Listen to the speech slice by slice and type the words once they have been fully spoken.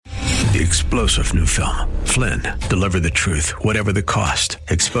the explosive new film, Flynn, Deliver the Truth, Whatever the Cost,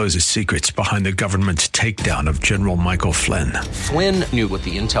 exposes secrets behind the government's takedown of General Michael Flynn. Flynn knew what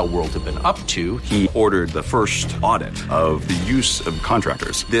the intel world had been up to. He ordered the first audit of the use of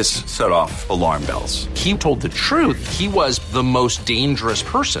contractors. This set off alarm bells. He told the truth. He was the most dangerous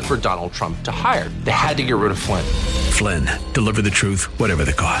person for Donald Trump to hire. They had to get rid of Flynn. Flynn, Deliver the Truth, Whatever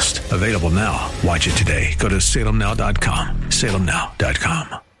the Cost. Available now. Watch it today. Go to salemnow.com.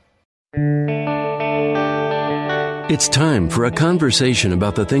 salemnow.com. It's time for a conversation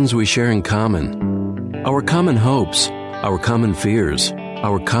about the things we share in common. Our common hopes, our common fears,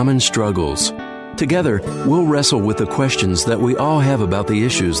 our common struggles. Together, we'll wrestle with the questions that we all have about the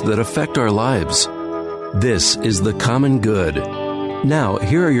issues that affect our lives. This is The Common Good. Now,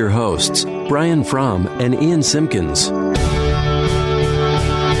 here are your hosts, Brian Fromm and Ian Simpkins.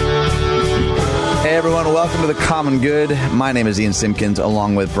 Hey everyone, welcome to The Common Good. My name is Ian Simpkins,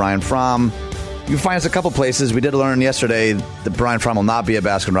 along with Brian Fromm. You can find us a couple places. We did learn yesterday that Brian Fromm will not be at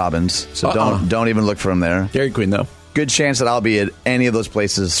Baskin-Robbins, so don't even look for him there. Dairy Queen, though. Good chance that I'll be at any of those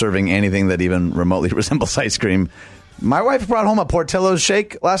places serving anything that even remotely resembles ice cream. My wife brought home a Portillo's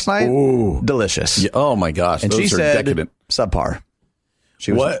shake last night. Ooh. Delicious. Yeah, oh my gosh, and those she are said, decadent. Subpar.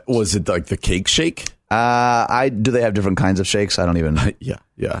 What was it, like the cake shake? Do they have different kinds of shakes? I don't even.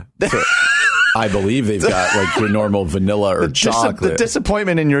 Yeah. So, I believe they've got like your normal vanilla or chocolate. The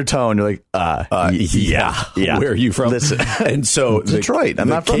disappointment in your tone. You're like, yeah. Where are you from? Listen. And so Detroit. I'm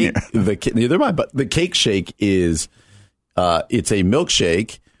not from here. Neither am I. But the cake shake is, it's a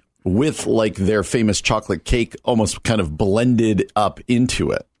milkshake with like their famous chocolate cake almost kind of blended up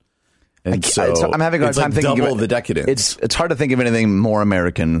into it. And I'm having a hard time thinking double the decadence. It's hard to think of anything more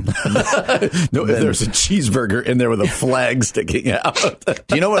American. No, there's a cheeseburger in there with a flag sticking out.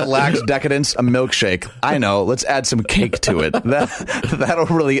 Do you know what lacks decadence? A milkshake. I know. Let's add some cake to it. That'll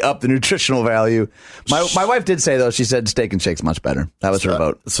really up the nutritional value. My wife did say, though, she said steak and shake's much better. That was her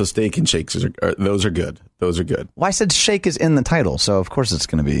vote. So steak and shakes, those are good. Those are good. Well, I said shake is in the title, so of course it's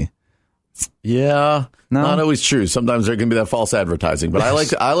going to be. Yeah, no? Not always true. Sometimes there can be that false advertising, but I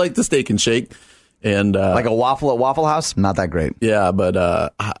like the steak and shake, and like a waffle at Waffle House. Not that great. Yeah, but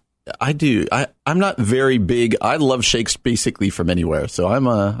I do. I'm not very big. I love shakes basically from anywhere, so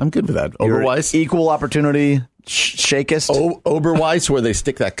I'm good with that. Oberweis, equal opportunity shakeist. Oberweis, where they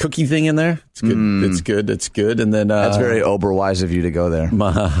stick that cookie thing in there. It's good. It's good. And then that's very Oberweis of you to go there.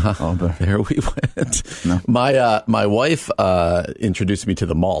 There we went. No. My wife introduced me to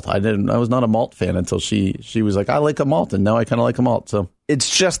the malt. I was not a malt fan until she was like, I like a malt, and now I kind of like a malt. So it's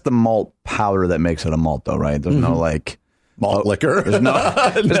just the malt powder that makes it a malt, though, right? There's no like malt liquor. There's no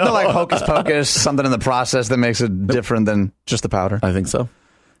like hocus pocus, something in the process that makes it different than just the powder. I think so.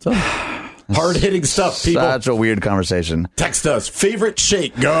 Hard-hitting stuff, people. Such a weird conversation. Text us. Favorite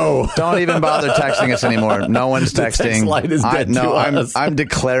shake, go. Don't even bother texting us anymore. No one's texting. The text line is dead to us. I'm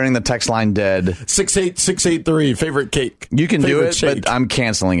declaring the text line dead. 68683, favorite cake. You can favorite do it, shake. but I'm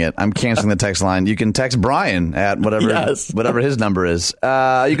canceling it. I'm canceling the text line. You can text Brian at whatever his number is.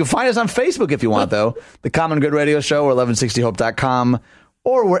 You can find us on Facebook if you want, though. The Common Good Radio Show or 1160hope.com.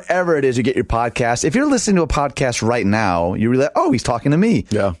 Or wherever it is you get your podcast. If you're listening to a podcast right now, you realize, oh, he's talking to me.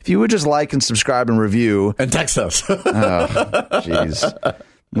 Yeah. If you would just like and subscribe and review. And text us. Oh, jeez.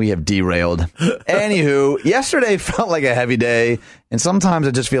 We have derailed. Anywho, yesterday felt like a heavy day. And sometimes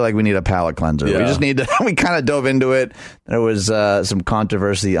I just feel like we need a palate cleanser. Yeah. We just need to, we kind of dove into it. There was some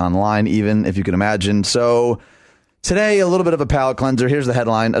controversy online, even, if you can imagine. So today, a little bit of a palate cleanser. Here's the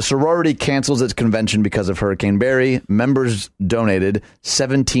headline. A sorority cancels its convention because of Hurricane Barry. Members donated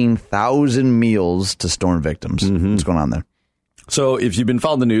 17,000 meals to storm victims. Mm-hmm. What's going on there? So if you've been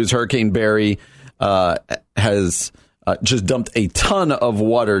following the news, Hurricane Barry has just dumped a ton of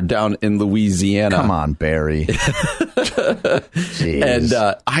water down in Louisiana. Come on, Barry. And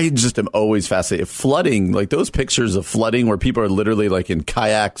I just am always fascinated. Flooding, like those pictures of flooding where people are literally like in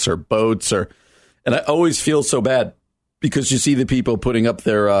kayaks or boats and I always feel so bad because you see the people putting up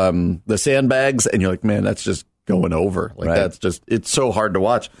their the sandbags and you're like, man, that's just going over. Like that's just, it's so hard to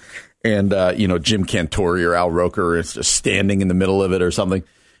watch. And, Jim Cantore or Al Roker is just standing in the middle of it or something.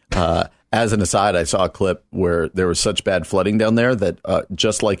 As an aside, I saw a clip where there was such bad flooding down there that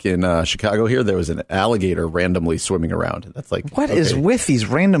just like in Chicago here, there was an alligator randomly swimming around. That's like, what is with these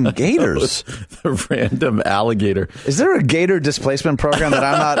random gators? The random alligator. Is there a gator displacement program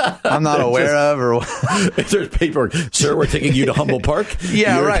that I'm not aware of? Or there's paperwork, sir. We're taking you to Humboldt Park.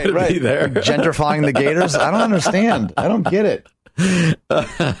 Yeah, You're right. Be there. Gentrifying the gators. I don't understand. I don't get it.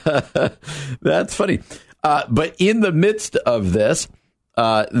 That's funny. But in the midst of this,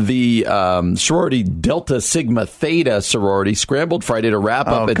 The sorority Delta Sigma Theta sorority scrambled Friday to wrap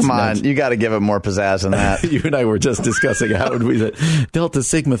up its... come on. You got to give it more pizzazz than that. You and I were just discussing how would we say Delta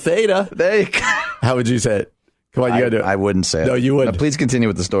Sigma Theta. There you go. How would you say it? Come on, you got to do it. I wouldn't say it. No, you wouldn't. Please continue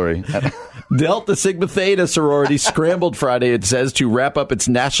with the story. Delta Sigma Theta sorority scrambled Friday, it says, to wrap up its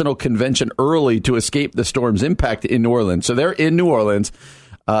national convention early to escape the storm's impact in New Orleans. So they're in New Orleans,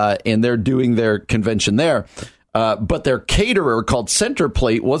 and they're doing their convention there. But their caterer, called Center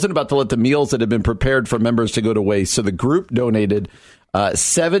Plate, wasn't about to let the meals that had been prepared for members to go to waste. So the group donated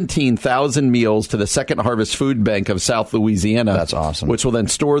 17,000 meals to the Second Harvest Food Bank of South Louisiana. That's awesome. Which will then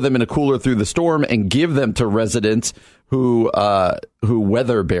store them in a cooler through the storm and give them to residents who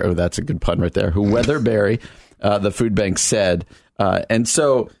weatherbury. Oh, that's a good pun right there. Who weatherbury, the food bank said. And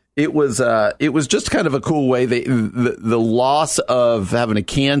so it was just kind of a cool way. The loss of having to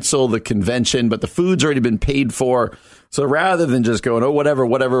cancel the convention, but the food's already been paid for. So rather than just going, oh,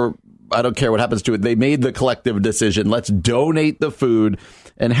 whatever, I don't care what happens to it, they made the collective decision. Let's donate the food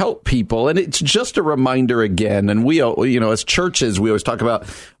and help people. And it's just a reminder again. And we, as churches, we always talk about,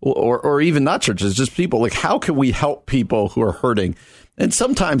 or even not churches, just people, like, how can we help people who are hurting? And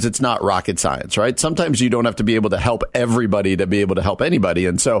sometimes it's not rocket science, right? Sometimes you don't have to be able to help everybody to be able to help anybody.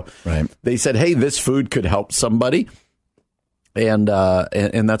 And so They said, hey, this food could help somebody. And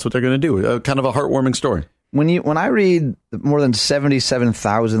that's what they're going to do. Kind of a heartwarming story. When I read more than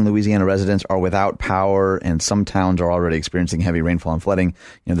 77,000 Louisiana residents are without power and some towns are already experiencing heavy rainfall and flooding,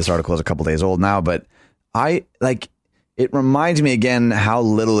 this article is a couple days old now, but it reminds me again how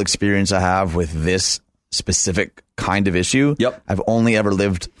little experience I have with this specific kind of issue. Yep. I've only ever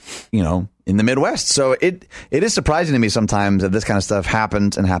lived, in the Midwest. So it is surprising to me sometimes that this kind of stuff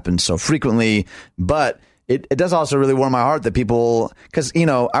happens and happens so frequently, but it does also really warm my heart that people, because,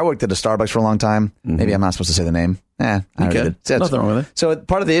 I worked at a Starbucks for a long time. Mm-hmm. Maybe I'm not supposed to say the name. I already did. Nothing wrong with it. So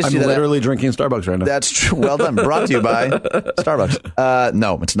part of the issue I'm literally drinking Starbucks right now. That's true. Well done. Brought to you by Starbucks.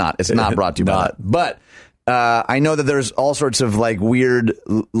 No, it's not. It's not brought to you by that. But I know that there's all sorts of weird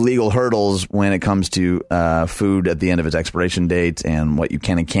legal hurdles when it comes to food at the end of its expiration date and what you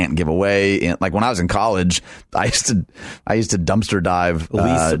can and can't give away. And when I was in college, I used to dumpster dive. The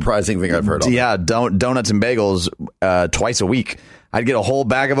least surprising thing I've heard of. Yeah, donuts and bagels twice a week. I'd get a whole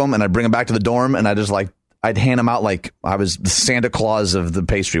bag of them and I'd bring them back to the dorm and I'd hand them out like I was the Santa Claus of the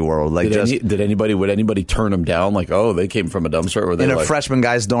pastry world. Would anybody turn them down? They came from a dumpster? Or were they in a freshman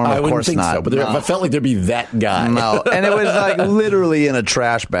guy's dorm? Of course not. So, but I felt like there'd be that guy. No, and it was literally in a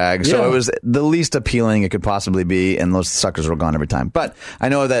trash bag. So It was the least appealing it could possibly be, and those suckers were gone every time. But I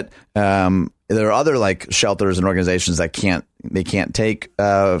know that there are other shelters and organizations that can't take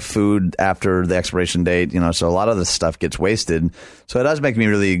food after the expiration date, so a lot of this stuff gets wasted. So it does make me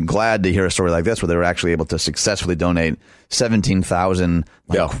really glad to hear a story like this where they were actually able to successfully donate 17,000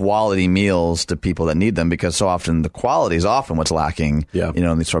 quality meals to people that need them, because so often the quality is often what's lacking,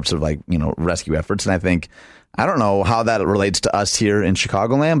 in these sorts of rescue efforts. And I think, I don't know how that relates to us here in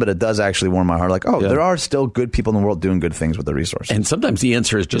Chicagoland, but it does actually warm my heart. There are still good people in the world doing good things with their resources. And sometimes the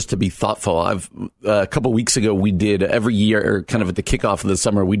answer is just to be thoughtful. A couple weeks ago, we did every year, or kind of at the kickoff of the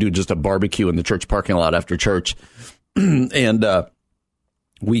summer, we do just a barbecue in the church parking lot after church. And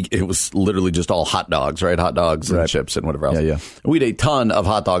it was literally just all hot dogs, right? Hot dogs and chips and whatever else. Yeah. We had a ton of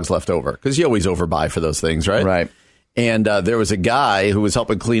hot dogs left over because you always overbuy for those things, right? Right. And there was a guy who was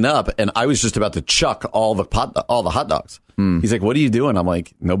helping clean up, and I was just about to chuck all the hot dogs. He's like, "What are you doing?" I'm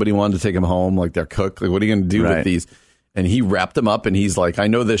like, "Nobody wanted to take them home. They're cooked. What are you going to do with these?" And he wrapped them up, and he's like, "I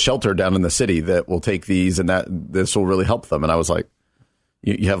know this shelter down in the city that will take these, and that this will really help them." And I was like,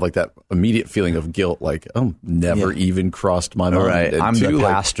 you have that immediate feeling of guilt, never even crossed my mind. Right. And I'm the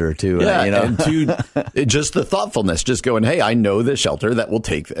pastor too. Yeah. And two, just the thoughtfulness, just going, hey, I know this shelter that will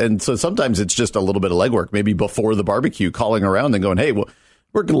take. And so sometimes it's just a little bit of legwork, maybe before the barbecue, calling around and going, hey, well,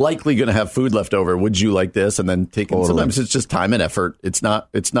 we're likely going to have food left over. Would you like this? And then taking, sometimes it's just time and effort. It's not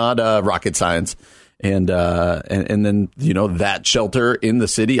rocket science. And then, that shelter in the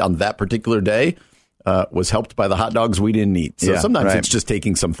city on that particular day was helped by the hot dogs we didn't eat. So sometimes it's just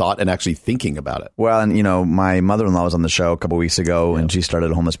taking some thought and actually thinking about it. Well, and my mother-in-law was on the show a couple weeks ago, and she started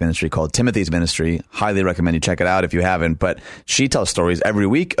a homeless ministry called Timothy's Ministry. Highly recommend you check it out if you haven't. But she tells stories every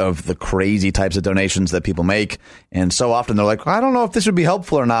week of the crazy types of donations that people make. And so often they're like, I don't know if this would be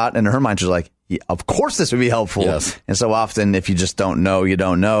helpful or not. And in her mind, she's like, yeah, of course this would be helpful. Yes. And so often if you just don't know, you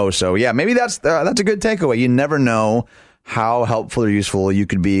don't know. So yeah, maybe that's a good takeaway. You never know how helpful or useful you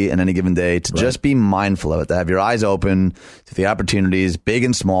could be in any given day, to just be mindful of it, to have your eyes open to the opportunities, big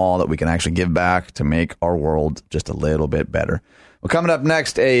and small, that we can actually give back to make our world just a little bit better. Well, coming up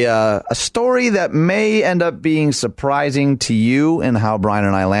next, a story that may end up being surprising to you and how Brian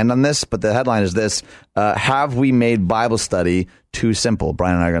and I land on this, but the headline is this: have we made Bible study too simple?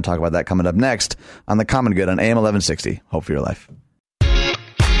 Brian and I are going to talk about that coming up next on The Common Good on AM 1160. Hope for your life.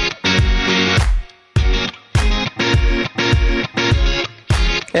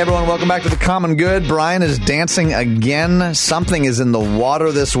 Hey everyone, welcome back to The Common Good. Brian is dancing again. Something is in the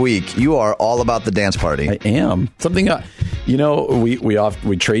water this week. You are all about the dance party. I am. Something,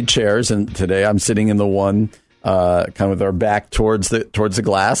 we trade chairs, and today I'm sitting in the one kind of with our back towards the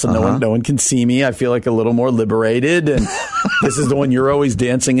glass, and no one can see me. I feel like a little more liberated, and this is the one you're always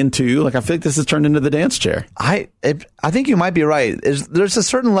dancing into. Like, I feel like this has turned into the dance chair. I think you might be right. There's a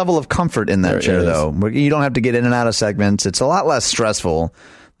certain level of comfort in that chair, though. Where you don't have to get in and out of segments. It's a lot less stressful.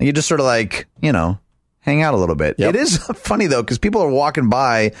 You just sort of hang out a little bit. Yep. It is funny, though, because people are walking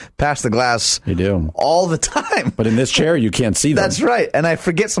by past the glass all the time. But in this chair, you can't see them. That's right. And I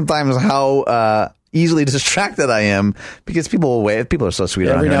forget sometimes how easily distracted I am, because people will wave. People are so sweet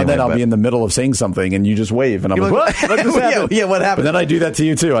around every here now and then anyway, I'll be in the middle of saying something, and you just wave, and I'm like, what? What just happened? Yeah, what happened? But then I do that to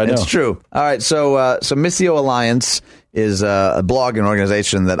you, too. I know. It's true. All right, so Missio Alliance is a blog and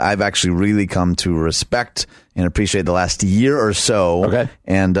organization that I've actually really come to respect and appreciate the last year or so. Okay.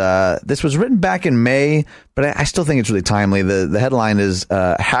 And this was written back in May, but I still think it's really timely. The headline is,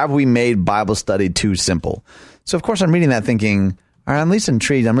 have we made Bible study too simple? So, of course, I'm reading that thinking, all right, I'm at least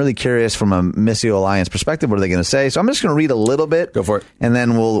intrigued. I'm really curious from a Missio Alliance perspective. What are they going to say? So I'm just going to read a little bit. Go for it. And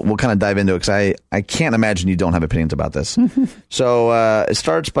then we'll kind of dive into it, because I can't imagine you don't have opinions about this. So it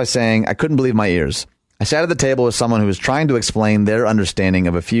starts by saying, I couldn't believe my ears. I sat at the table with someone who was trying to explain their understanding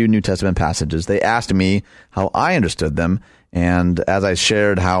of a few New Testament passages. They asked me how I understood them, and as I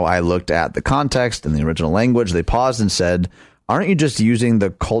shared how I looked at the context and the original language, they paused and said, aren't you just using the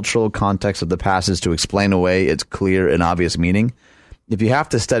cultural context of the passage to explain away its clear and obvious meaning? If you have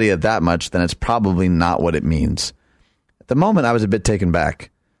to study it that much, then it's probably not what it means. At the moment, I was a bit taken back.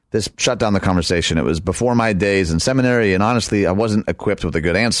 This shut down the conversation. It was before my days in seminary, and honestly, I wasn't equipped with a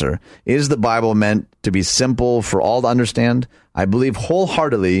good answer. Is the Bible meant to be simple for all to understand? I believe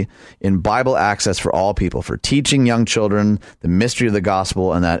wholeheartedly in Bible access for all people, for teaching young children the mystery of the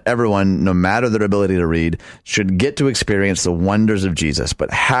gospel, and that everyone, no matter their ability to read, should get to experience the wonders of Jesus.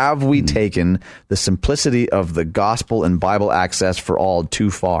 But have we taken the simplicity of the gospel and Bible access for all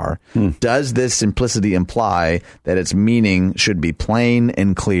too far? Does this simplicity imply that its meaning should be plain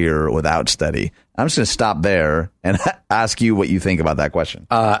and clear without study? I'm just going to stop there and ask you what you think about that question.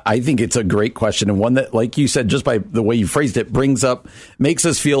 I think it's a great question, and one that, like you said, just by the way you phrased it, makes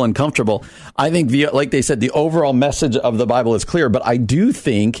us feel uncomfortable. I think, like they said, the overall message of the Bible is clear, but I do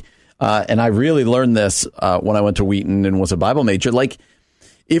think, and I really learned this when I went to Wheaton and was a Bible major, like,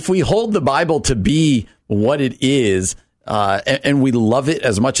 if we hold the Bible to be what it is, and we love it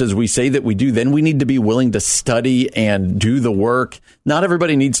as much as we say that we do, then we need to be willing to study and do the work. Not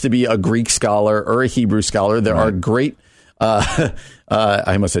everybody needs to be a Greek scholar or a Hebrew scholar. There are great, I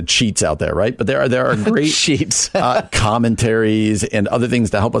almost said cheats out there, right? But there are great cheats, commentaries and other things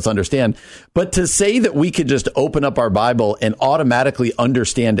to help us understand. But to say that we could just open up our Bible and automatically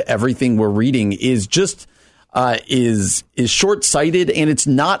understand everything we're reading is just is short-sighted, and it's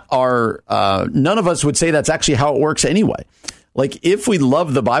not our. None of us would say that's actually how it works anyway. Like, if we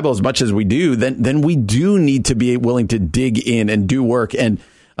love the Bible as much as we do, then we do need to be willing to dig in and do work. And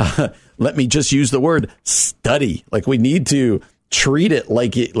let me just use the word study. Like, we need to treat it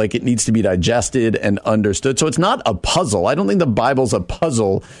like it needs to be digested and understood. So it's not a puzzle. I don't think the Bible's a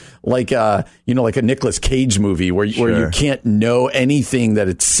puzzle like like a Nicolas Cage movie where you can't know anything that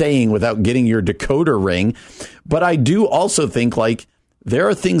it's saying without getting your decoder ring. But I do also think, like, there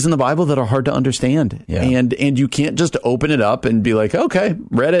are things in the Bible that are hard to understand, and you can't just open it up and be like, okay,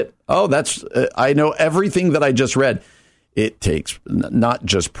 read it. Oh, that's I know everything that I just read. It takes not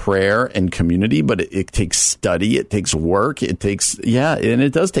just prayer and community, but it takes study. It takes work. It takes, and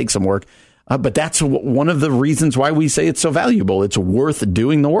it does take some work. But that's one of the reasons why we say it's so valuable. It's worth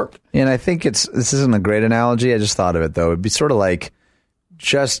doing the work. And I think this isn't a great analogy. I just thought of it, though. It'd be sort of like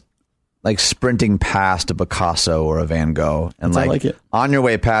just like sprinting past a Picasso or a Van Gogh. And I like it. On your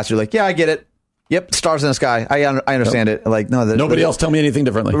way past, you're like, yeah, I get it. Yep, stars in the sky. I understand it. Like, no, nobody else tell me anything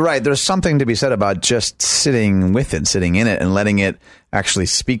differently. Right. There's something to be said about just sitting with it, sitting in it, and letting it actually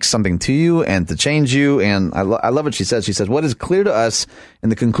speak something to you and to change you. And I love what she says. She says, what is clear to us and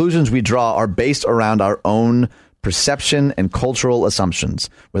the conclusions we draw are based around our own perception, and cultural assumptions.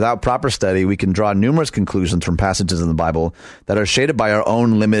 Without proper study, we can draw numerous conclusions from passages in the Bible that are shaded by our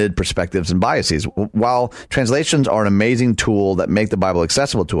own limited perspectives and biases. While translations are an amazing tool that make the Bible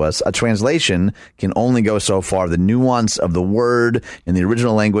accessible to us, a translation can only go so far. The nuance of the word in the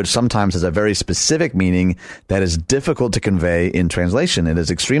original language sometimes has a very specific meaning that is difficult to convey in translation. It is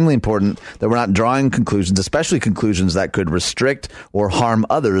extremely important that we're not drawing conclusions, especially conclusions that could restrict or harm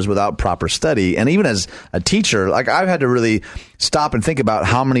others without proper study. And even as a teacher, like I've had to really stop and think about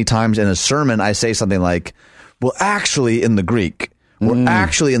how many times in a sermon I say something like, well, actually in the Greek, or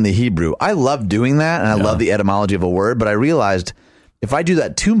actually in the Hebrew. I love doing that, and I love the etymology of a word, but I realized if I do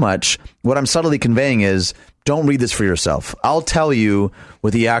that too much, what I'm subtly conveying is, don't read this for yourself. I'll tell you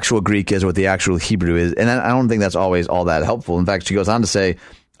what the actual Greek is, what the actual Hebrew is, and I don't think that's always all that helpful. In fact, she goes on to say,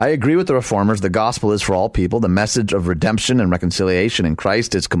 I agree with the reformers. The gospel is for all people. The message of redemption and reconciliation in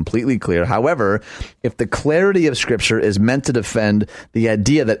Christ is completely clear. However, if the clarity of Scripture is meant to defend the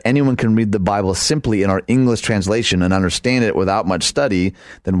idea that anyone can read the Bible simply in our English translation and understand it without much study,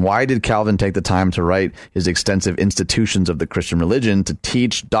 then why did Calvin take the time to write his extensive Institutions of the Christian Religion to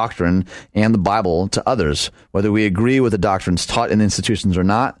teach doctrine and the Bible to others? Whether we agree with the doctrines taught in Institutions or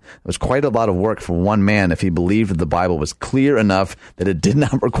not, it was quite a lot of work for one man if he believed that the Bible was clear enough that it did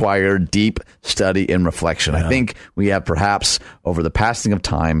not require deep study and reflection. I think we have perhaps, over the passing of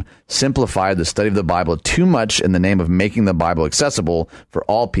time, simplified the study of the Bible too much in the name of making the Bible accessible for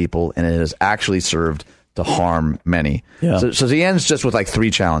all people, and it has actually served to harm many. So he ends just with like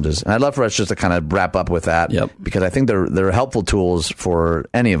 3 challenges. And I'd love for us just to kind of wrap up with that, because I think they're helpful tools for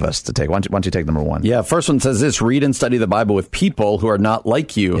any of us to take. Why don't you take number 1? Yeah, first one says this: read and study the Bible with people who are not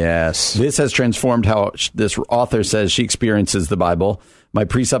like you. Yes. This has transformed how this author says she experiences the Bible. My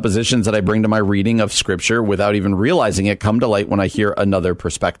presuppositions that I bring to my reading of Scripture without even realizing it come to light when I hear another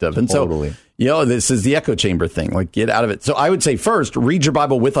perspective. And so, this is the echo chamber thing. Like, get out of it. So I would say first, read your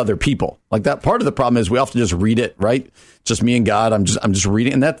Bible with other people. Like, that part of the problem is we often just read it, right? Just me and God. I'm just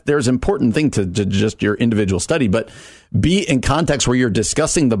reading. And that there's an important thing to just your individual study. But be in context where you're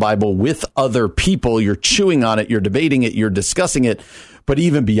discussing the Bible with other people. You're chewing on it. You're debating it. You're discussing it. But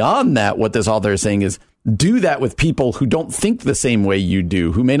even beyond that, what this author is saying is, do that with people who don't think the same way you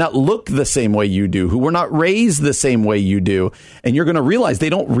do, who may not look the same way you do, who were not raised the same way you do. And you're going to realize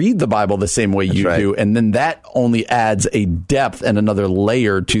they don't read the Bible the same way you do. And then that only adds a depth and another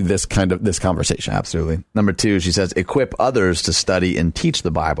layer to this conversation. Absolutely. Number 2, she says, equip others to study and teach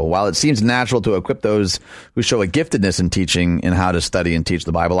the Bible. While it seems natural to equip those who show a giftedness in teaching and how to study and teach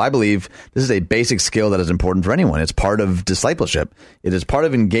the Bible, I believe this is a basic skill that is important for anyone. It's part of discipleship. It is part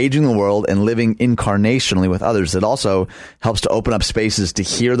of engaging the world and living incarnationally with others. It also helps to open up spaces to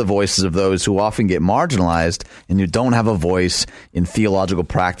hear the voices of those who often get marginalized and who don't have a voice in theological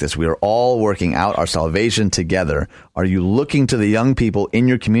practice. We are all working out our salvation together. Are you looking to the young people in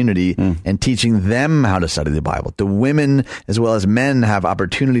your community and teaching them how to study the Bible? Do women as well as men have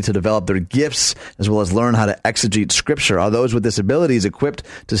opportunity to develop their gifts as well as learn how to exegete Scripture? Are those with disabilities equipped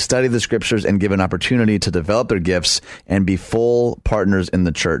to study the Scriptures and given opportunity to develop their gifts and be full partners in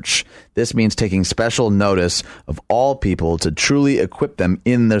the church? This means taking special notice of all people to truly equip them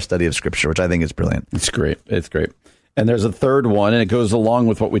in their study of Scripture, which I think is brilliant. It's great. It's great. And there's a third one, and it goes along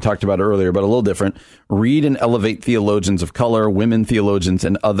with what we talked about earlier, but a little different. Read and elevate theologians of color, women theologians,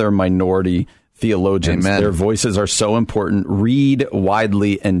 and other minority theologians. Amen. Their voices are so important. Read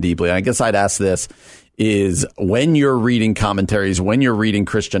widely and deeply. I guess I'd ask this is, when you're reading commentaries, when you're reading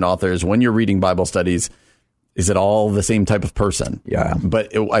Christian authors, when you're reading Bible studies, is it all the same type of person? Yeah.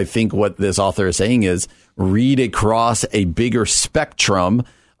 But I think what this author is saying is read across a bigger spectrum,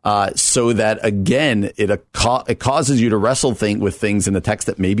 so that, again, it causes you to wrestle with things in the text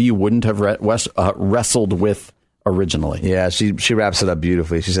that maybe you wouldn't have wrestled with originally. Yeah, she wraps it up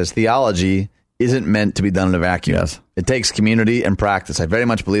beautifully. She says, theology isn't meant to be done in a vacuum. Yes. It takes community and practice. I very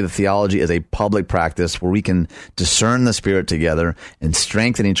much believe that theology is a public practice where we can discern the Spirit together and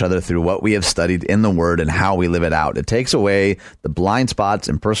strengthen each other through what we have studied in the Word and how we live it out. It takes away the blind spots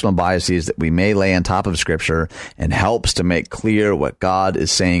and personal biases that we may lay on top of Scripture and helps to make clear what God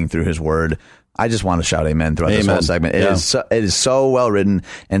is saying through His Word. I just want to shout amen throughout this whole segment. It is so well written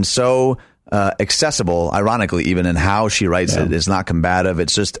and so accessible, ironically, even in how she writes it. It's not combative.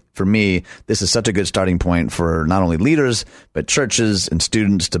 It's just, for me, this is such a good starting point for not only leaders, but churches and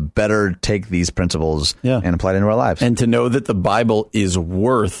students to better take these principles and apply it into our lives. And to know that the Bible is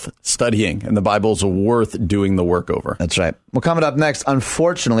worth studying and the Bible is worth doing the work over. That's right. Well, coming up next,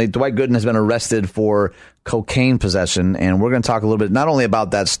 unfortunately, Dwight Gooden has been arrested for cocaine possession, and we're going to talk a little bit not only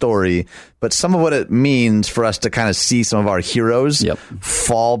about that story, but some of what it means for us to kind of see some of our heroes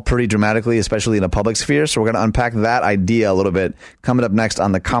fall pretty dramatically, especially in a public sphere. So we're going to unpack that idea a little bit coming up next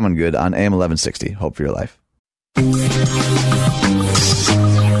on The Common Good on AM 1160. Hope for your life.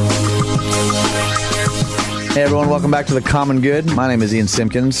 Hey everyone, welcome back to The Common Good. My name is Ian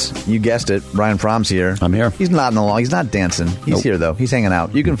Simpkins. You guessed it, Brian Fromm's here. I'm here. He's nodding along. He's not dancing. He's here though. He's hanging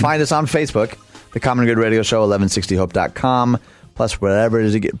out. You can find us on Facebook, The Common Good Radio Show, 1160hope.com, plus wherever it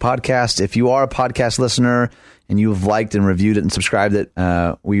is you get podcasts. If you are a podcast listener and you've liked and reviewed it and subscribed it,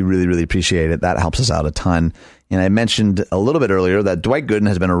 we really, really appreciate it. That helps us out a ton. And I mentioned a little bit earlier that Dwight Gooden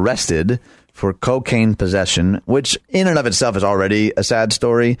has been arrested for cocaine possession, which in and of itself is already a sad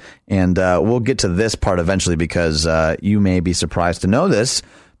story. And we'll get to this part eventually because you may be surprised to know this,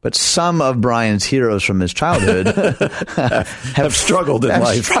 but some of Brian's heroes from his childhood have struggled in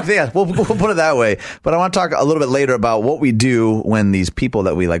life. Yeah, we'll put it that way. But I want to talk a little bit later about what we do when these people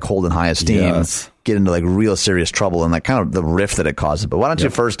that we like hold in high esteem get into like real serious trouble and like kind of the rift that it causes. But why don't you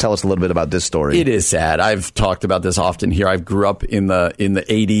first tell us a little bit about this story? It is sad. I've talked about this often here. I grew up in the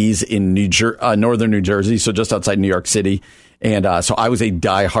 80s in northern New Jersey, so just outside New York City. And so I was a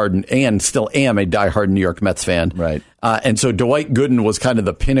diehard and still am a diehard New York Mets fan. Right. And so Dwight Gooden was kind of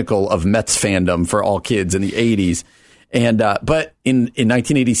the pinnacle of Mets fandom for all kids in the 80s. And but in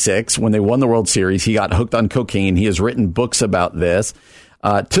 1986, when they won the World Series, he got hooked on cocaine. He has written books about this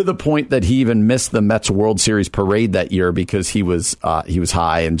to the point that he even missed the Mets World Series parade that year because he was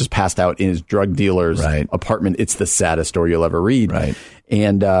high and just passed out in his drug dealer's apartment. It's the saddest story you'll ever read. Right.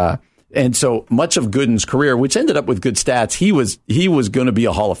 And so much of Gooden's career, which ended up with good stats, he was going to be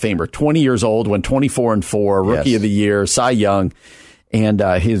a Hall of Famer. 20 years old, went 24-4, Rookie of the Year, Cy Young, and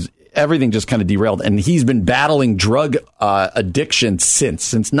his everything just kind of derailed. And he's been battling drug addiction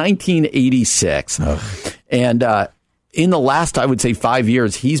since 1986. And in the last, I would say, 5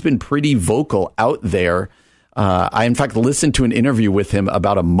 years, he's been pretty vocal out there. I, in fact, listened to an interview with him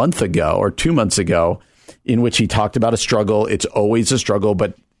about a month ago or 2 months ago in which he talked about a struggle. It's always a struggle,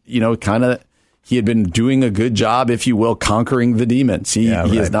 but kind of he had been doing a good job, if you will, conquering the demons. He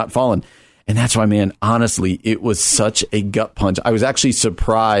has not fallen. And that's why, man, honestly, it was such a gut punch. I was actually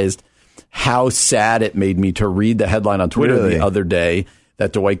surprised how sad it made me to read the headline on Twitter the other day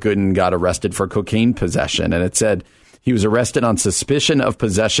that Dwight Gooden got arrested for cocaine possession. And it said he was arrested on suspicion of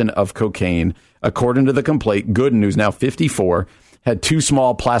possession of cocaine. According to the complaint, Gooden, who's now 54, had 2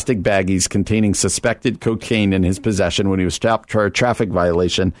 small plastic baggies containing suspected cocaine in his possession when he was stopped for a traffic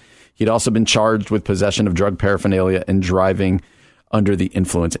violation. He'd also been charged with possession of drug paraphernalia and driving under the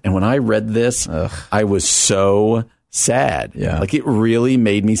influence. And when I read this, I was so sad. Yeah. Like, it really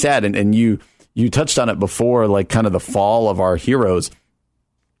made me sad. And you touched on it before, like kind of the fall of our heroes.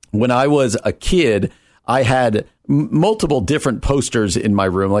 When I was a kid, I had multiple different posters in my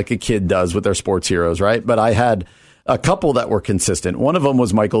room, like a kid does with their sports heroes, right? But I had a couple that were consistent. One of them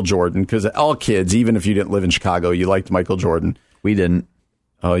was Michael Jordan, because all kids, even if you didn't live in Chicago, you liked Michael Jordan. We didn't.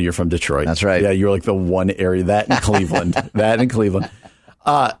 Oh, you're from Detroit. That's right. Yeah, you're like the one area. That in Cleveland.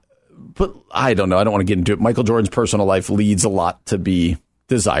 But I don't know. I don't want to get into it. Michael Jordan's personal life leads a lot to be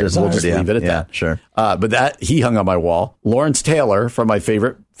desired. We'll just leave it at that. Sure. But that he hung on my wall. Lawrence Taylor from my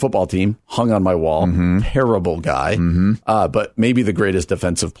favorite football team hung on my wall. Terrible guy. But maybe the greatest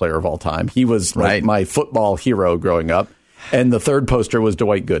defensive player of all time. He was like my football hero growing up. And the third poster was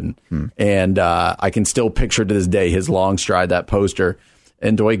Dwight Gooden. And I can still picture to this day his long stride, that poster.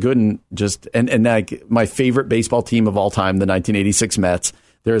 And Dwight Gooden just, and like my favorite baseball team of all time, the 1986 Mets,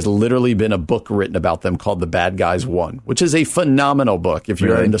 there has literally been a book written about them called The Bad Guys Won, which is a phenomenal book if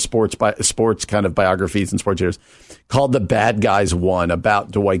you're into sports kind of biographies and sports heroes, called The Bad Guys Won,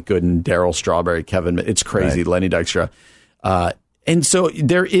 about Dwight Gooden, Darryl Strawberry, Kevin. It's crazy, Lenny Dykstra. And so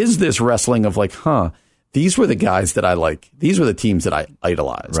there is this wrestling of like, these were the guys that I like. These were the teams that I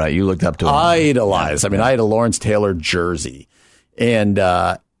idolized. Right, you looked up to them. Idolized. I mean, I had a Lawrence Taylor jersey. And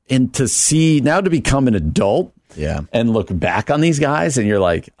to see, now to become an adult and look back on these guys, and you're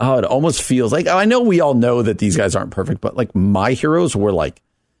like, oh, it almost feels like, I know we all know that these guys aren't perfect, but like my heroes were like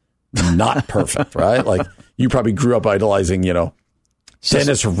not perfect, right? Like you probably grew up idolizing,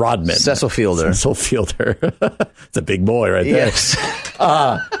 Dennis Rodman. Cecil Fielder. It's a big boy right there. Yes.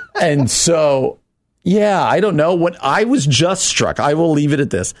 And so, I don't know. What I was just struck, I will leave it at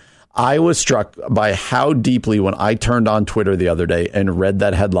this. I was struck by how deeply, when I turned on Twitter the other day and read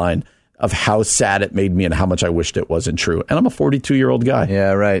that headline, of how sad it made me and how much I wished it wasn't true. And I'm a 42-year-old guy.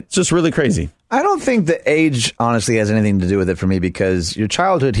 Yeah, right. It's just really crazy. I don't think the age, honestly, has anything to do with it for me, because your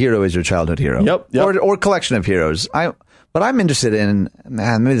childhood hero is your childhood hero. Yep. Or collection of heroes. But I'm interested in,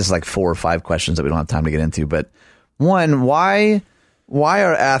 maybe this is like 4 or 5 questions that we don't have time to get into. But one, why why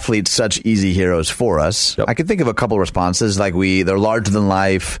are athletes such easy heroes for us? Yep. I could think of a couple of responses, like they're larger than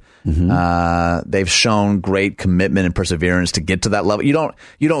life. They've shown great commitment and perseverance to get to that level. You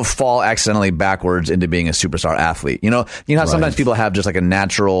don't fall accidentally backwards into being a superstar athlete. You know how sometimes people have just like a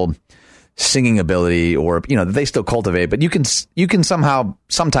natural singing ability, or that they still cultivate, but you can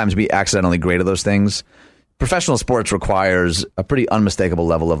sometimes be accidentally great at those things. Professional sports requires a pretty unmistakable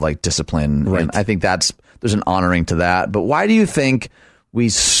level of like discipline, and I think there's an honoring to that. But why do you think we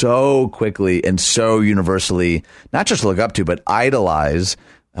so quickly and so universally not just look up to but idolize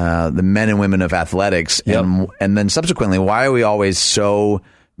the men and women of athletics, and then subsequently, why are we always so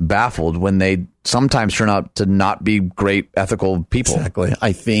baffled when they sometimes turn out to not be great ethical people? Exactly.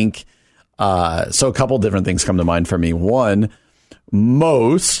 I think so. A couple different things come to mind for me. One,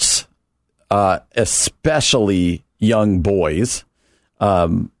 most, especially young boys,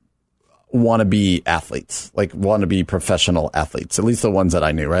 want to be athletes, like want to be professional athletes. At least the ones that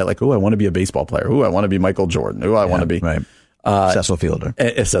I knew, right? Like, I want to be a baseball player. I want to be Michael Jordan. I want to be Cecil Fielder.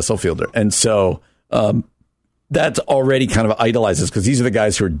 Cecil Fielder. And so that's already kind of idolizes, because these are the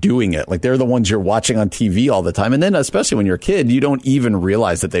guys who are doing it. Like, they're the ones you're watching on TV all the time. And then especially when you're a kid, you don't even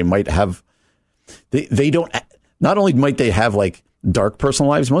realize that they might have, they don't, not only might they have like dark personal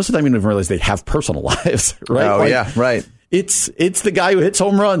lives, most of the time you don't even realize they have personal lives, right? Oh, like, yeah, right. It's the guy who hits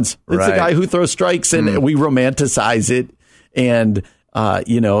home runs. It's the guy who throws strikes, and we romanticize it. And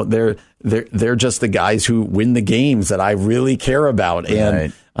they're just the guys who win the games that I really care about,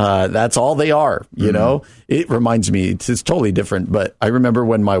 and that's all they are. You know, it reminds me. It's totally different, but I remember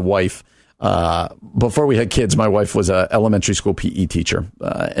when my wife, before we had kids, my wife was an elementary school PE teacher,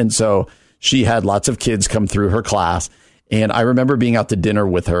 and so she had lots of kids come through her class. And I remember being out to dinner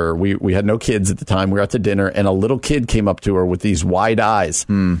with her. We had no kids at the time. We were out to dinner, and a little kid came up to her with these wide eyes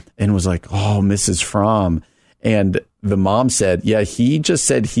and was like, "Oh, Mrs. Fromm." And the mom said, "Yeah, he just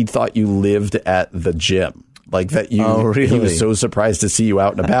said he thought you lived at the gym. Like that you, really? He was so surprised to see you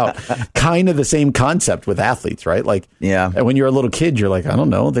out and about." Kind of the same concept with athletes, right? Like, when you're a little kid, you're like, I don't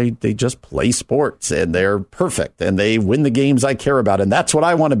know, they just play sports and they're perfect and they win the games I care about. And that's what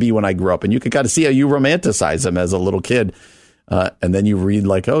I want to be when I grow up. And you could kind of see how you romanticize them as a little kid. And then you read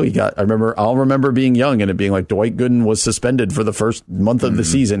like, I'll remember being young and it being like Dwight Gooden was suspended for the first month of the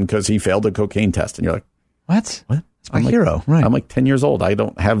season because he failed a cocaine test. And you're like, what? It's my hero. Right. I'm like 10 years old. I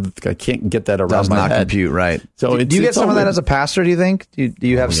can't get that around my head. Does not compute, right. So do you get some of that as a pastor, do you think? Do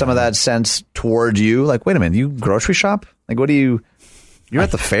you have some of that sense towards you? Like, wait a minute, you grocery shop? Like, you're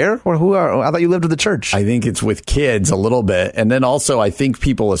at the fair? Or I thought you lived with the church. I think it's with kids a little bit. And then also I think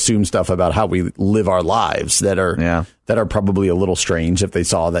people assume stuff about how we live our lives that are probably a little strange if they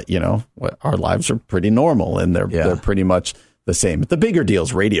saw that, our lives are pretty normal and they're pretty much the same. The bigger deal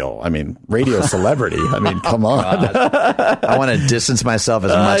is radio. I mean, radio celebrity. I mean, come on. I want to distance myself as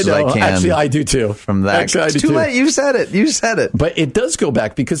much as I can. Actually, I do too. From that. Actually, it's too late. You said it. But it does go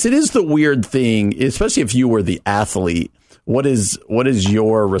back because it is the weird thing, especially if you were the athlete. What is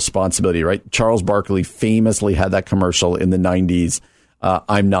your responsibility, right? Charles Barkley famously had that commercial in the 90s.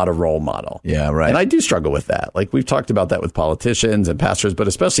 I'm not a role model. Yeah, right. And I do struggle with that. Like we've talked about that with politicians and pastors, but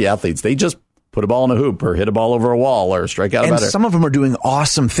especially athletes. They just put a ball in a hoop or hit a ball over a wall or strike out a batter. And some of them are doing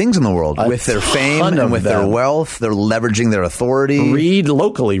awesome things in the world with their fame and with their wealth. They're leveraging their authority. Read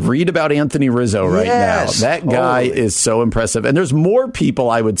locally. Read about Anthony Rizzo right now. That guy is so impressive. And there's more people,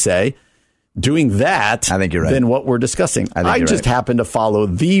 I would say, doing that I think you're right. than what we're discussing. I just happen to follow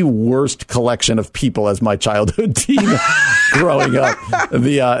the worst collection of people as my childhood team growing up,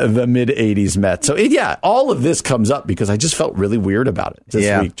 the mid-'80s Mets. So, all of this comes up because I just felt really weird about it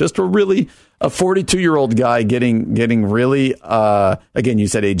this week. Just a 42-year-old guy getting really, again, you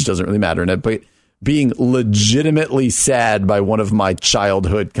said age doesn't really matter in it, but being legitimately sad by one of my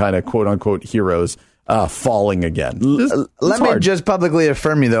childhood kind of quote-unquote heroes falling again. Let me just publicly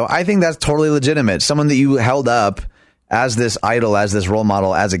affirm you, though. I think that's totally legitimate. Someone that you held up as this idol, as this role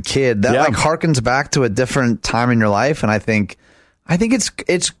model, as a kid, that like harkens back to a different time in your life. And I think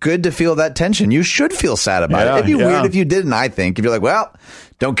it's good to feel that tension. You should feel sad about it. It'd be weird if you didn't, I think. If you're like, well,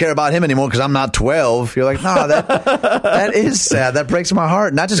 don't care about him anymore because I'm not 12. You're like, no, that is sad. That breaks my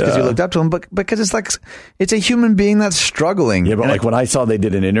heart. Not just because you looked up to him, but because it's like, it's a human being that's struggling. Yeah, but like when I saw they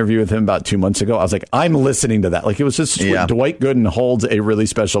did an interview with him about 2 months ago, I was like, I'm listening to that. Like it was just Dwight Gooden holds a really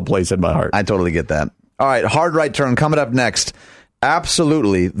special place in my heart. I totally get that. All right, hard right turn coming up next.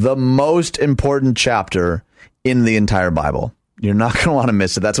 Absolutely the most important chapter in the entire Bible. You're not going to want to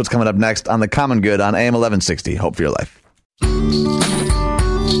miss it. That's what's coming up next on The Common Good on AM 1160. Hope for your life.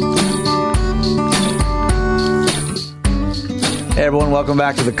 Hey, everyone. Welcome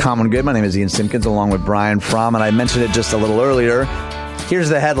back to The Common Good. My name is Ian Simpkins along with Brian Fromm, and I mentioned it just a little earlier. Here's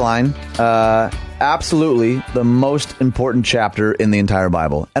the headline. Absolutely the most important chapter in the entire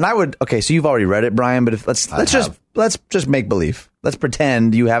Bible. And I would, okay, so you've already read it, Brian, but let's just make believe. Let's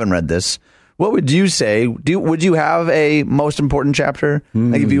pretend you haven't read this. What would you say? Would you have a most important chapter?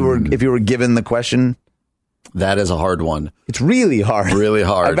 Like if you were given the question? That is a hard one. It's really hard. Really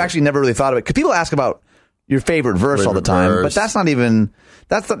hard. I've actually never really thought of it. Because people ask about your favorite verse all the time, but that's not even,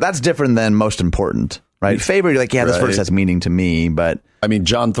 that's different than most important, right? Favorite, you're like, yeah, this verse has meaning to me, but. I mean,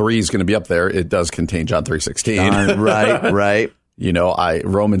 John 3 is going to be up there. It does contain John 3:16. Right. You know,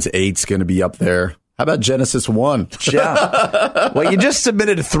 Romans 8 is going to be up there. How about Genesis 1? Yeah. Well, you just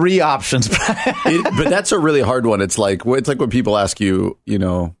submitted 3 options. But that's a really hard one. It's like when people ask you, you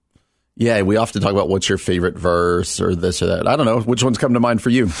know, yeah, we often talk about what's your favorite verse or this or that. I don't know. Which ones come to mind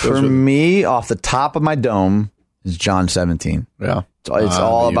for you? For me, off the top of my dome is John 17. Yeah. It's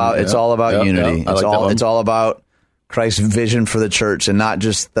all about unity. Yeah. It's all about Christ's vision for the church, and not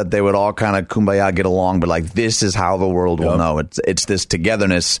just that they would all kind of kumbaya get along, but like this is how the world will know. It's this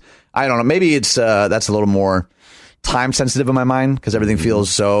togetherness. I don't know. Maybe it's that's a little more time sensitive in my mind because everything feels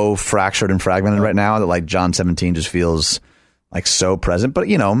so fractured and fragmented right now that like John 17 just feels like so present. But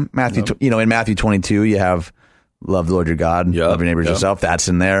you know, in Matthew 22, you have love the Lord your God, love your neighbor as yourself. That's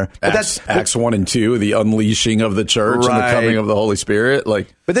in there. But Acts 1 and 2, the unleashing of the church and the coming of the Holy Spirit.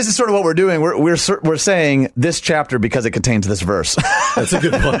 But this is sort of what we're doing. We're saying this chapter because it contains this verse. That's a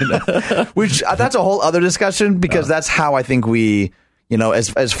good point. Which that's a whole other discussion because that's how I think we, you know,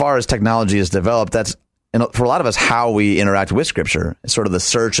 as far as technology is developed, that's for a lot of us how we interact with Scripture. It's sort of the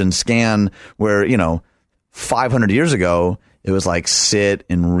search and scan where, you know, 500 years ago it was like sit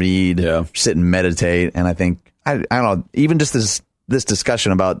and read, sit and meditate, and I think. I don't know, even just this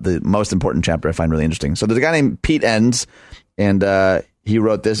discussion about the most important chapter I find really interesting. So there's a guy named Pete Enns, and he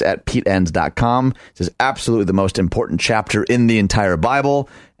wrote this at PeteEnns.com. It says, absolutely the most important chapter in the entire Bible.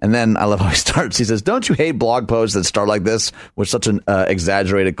 And then I love how he starts. He says, don't you hate blog posts that start like this with such an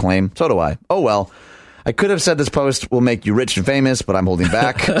exaggerated claim? So do I. Oh, well. I could have said this post will make you rich and famous, but I'm holding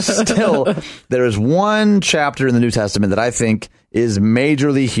back. Still, there is one chapter in the New Testament that I think is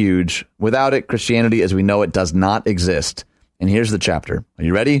majorly huge. Without it, Christianity as we know it does not exist. And here's the chapter. Are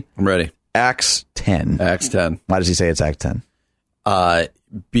you ready? I'm ready. Acts 10. Acts 10. Why does he say it's Acts 10?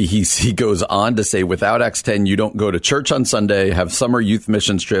 He goes on to say, without Acts 10, you don't go to church on Sunday, have summer youth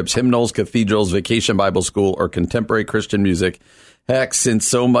mission trips, hymnals, cathedrals, vacation Bible school, or contemporary Christian music. Heck, since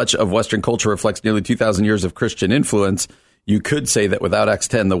so much of Western culture reflects nearly 2,000 years of Christian influence, you could say that without Acts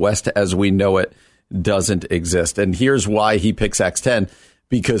 10, the West as we know it doesn't exist. And here's why he picks Acts 10,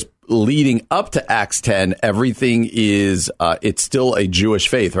 because leading up to Acts 10, everything is, it's still a Jewish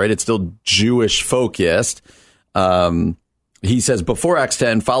faith, right? It's still Jewish focused. He says before Acts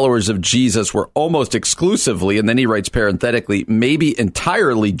 10, followers of Jesus were almost exclusively, and then he writes parenthetically, maybe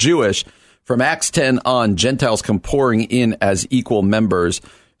entirely Jewish. From Acts 10 on, Gentiles come pouring in as equal members,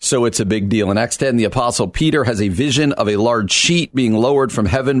 so it's a big deal. In Acts 10, the Apostle Peter has a vision of a large sheet being lowered from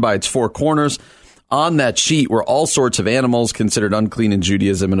heaven by its 4 corners. On that sheet were all sorts of animals considered unclean in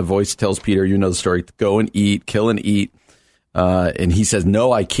Judaism, and a voice tells Peter, you know the story, go and eat, kill and eat. And he says,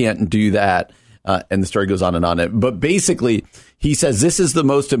 no, I can't do that. And the story goes on and on. But basically, he says this is the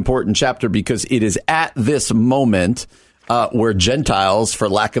most important chapter because it is at this moment where Gentiles, for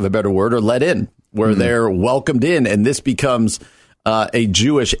lack of a better word, are let in, where they're welcomed in. And this becomes a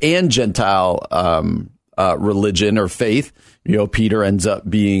Jewish and Gentile religion or faith. You know, Peter ends up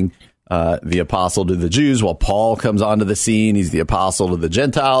being the apostle to the Jews, while Paul comes onto the scene. He's the apostle to the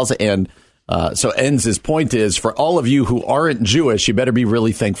Gentiles. And so Enns' point is, for all of you who aren't Jewish, you better be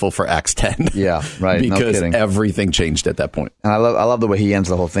really thankful for Acts 10. Yeah, right. Because everything changed at that point. And I love the way he ends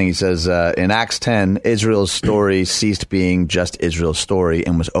the whole thing. He says, in Acts 10, Israel's story ceased being just Israel's story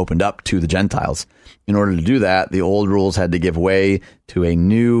and was opened up to the Gentiles. In order to do that, the old rules had to give way to a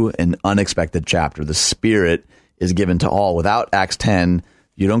new and unexpected chapter. The Spirit is given to all. Without Acts 10,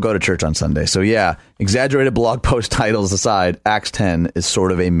 you don't go to church on Sunday. So yeah, exaggerated blog post titles aside, Acts 10 is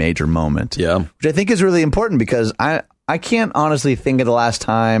sort of a major moment. Yeah. Which I think is really important because I can't honestly think of the last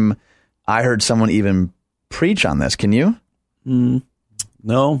time I heard someone even preach on this. Can you? No,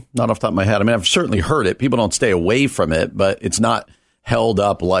 not off the top of my head. I mean, I've certainly heard it. People don't stay away from it, but it's not held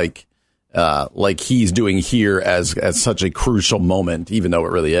up like he's doing here as such a crucial moment, even though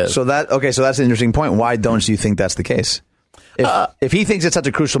it really is. So that's an interesting point. Why don't you think that's the case? If he thinks it's such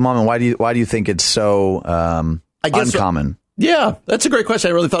a crucial moment, why do you think it's so uncommon? Yeah, that's a great question.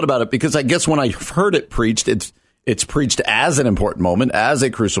 I really thought about it because I guess when I heard it preached, it's preached as an important moment, as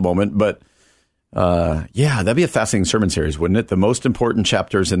a crucial moment. But yeah, that'd be a fascinating sermon series, wouldn't it? The most important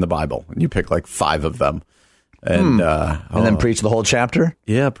chapters in the Bible, and you pick like 5 of them. And then preach the whole chapter?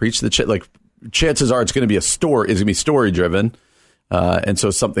 Yeah, preach the chances are it's going to be it's going to be story driven. And so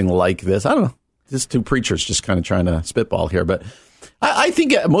something like this, I don't know, just two preachers just kind of trying to spitball here. But I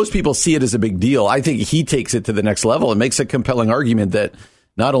think most people see it as a big deal. I think he takes it to the next level and makes a compelling argument that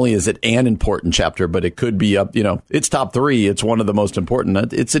not only is it an important chapter, but it could be up, it's top 3. It's one of the most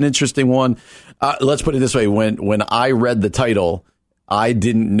important. It's an interesting one. Let's put it this way. When I read the title, I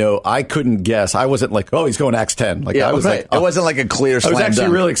didn't know. I couldn't guess. I wasn't like, oh, he's going Acts 10. Like, I was right. It wasn't like a clear slam I was actually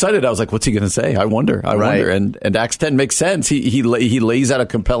dunk. really excited. I was like, what's he going to say? I wonder. And Acts 10 makes sense. He lays out a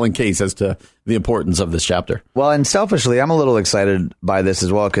compelling case as to the importance of this chapter. Well, and selfishly, I'm a little excited by this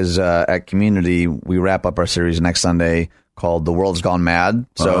as well because at Community, we wrap up our series next Sunday called The World's Gone Mad.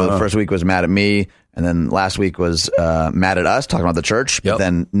 So the first week was Mad at Me. And then last week was Mad at Us, talking about the church. Yep. But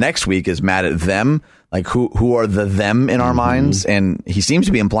then next week is Mad at Them. Like, who are the them in our minds? And he seems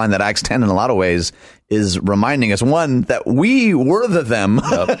to be implying that Acts 10 in a lot of ways is reminding us, one, that we were the them.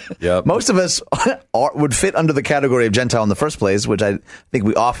 Yep. Most of us would fit under the category of Gentile in the first place, which I think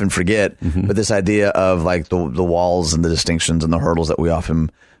we often forget. But this idea of like the walls and the distinctions and the hurdles that we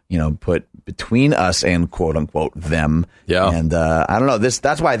often put between us and quote unquote them. Yeah. And I don't know,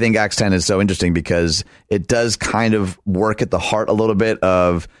 that's why I think Acts 10 is so interesting, because it does kind of work at the heart a little bit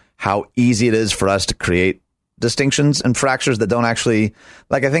of how easy it is for us to create distinctions and fractures that don't actually,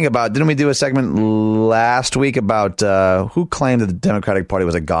 like, I think about, didn't we do a segment last week about who claimed that the Democratic Party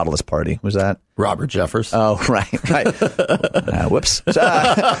was a godless party? Was that Robert Jeffers? Oh, right. Whoops.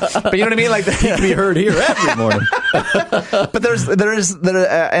 But you know what I mean? Like, he can be heard here every morning. But there is,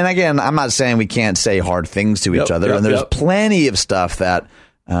 and again, I'm not saying we can't say hard things to each other, and there's plenty of stuff that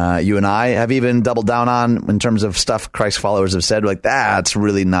you and I have even doubled down on in terms of stuff Christ followers have said, like, that's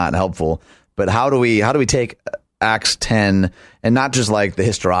really not helpful. But how do we take Acts 10 and not just like the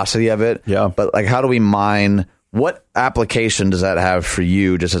historicity of it, but like how do we mine, what application does that have for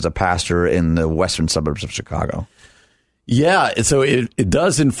you just as a pastor in the western suburbs of Chicago? Yeah, so it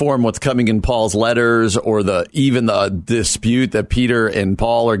does inform what's coming in Paul's letters, or even the dispute that Peter and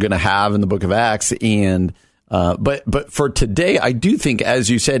Paul are going to have in the book of Acts. And but for today, I do think, as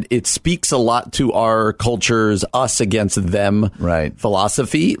you said, it speaks a lot to our culture's us against them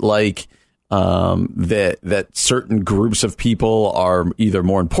philosophy, like that certain groups of people are either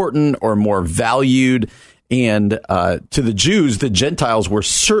more important or more valued. And to the Jews, the Gentiles were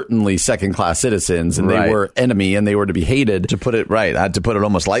certainly second-class citizens, and they were enemy, and they were to be hated. To put it right, I had to put it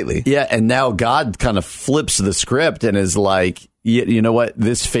almost lightly. Yeah, and now God kind of flips the script and is like, you know what?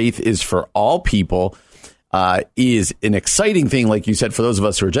 This faith is for all people. Is an exciting thing, like you said, for those of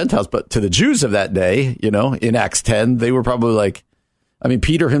us who are Gentiles. But to the Jews of that day, in Acts 10, they were probably like, I mean,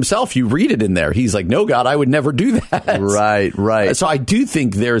 Peter himself, you read it in there. He's like, no, God, I would never do that. Right. So I do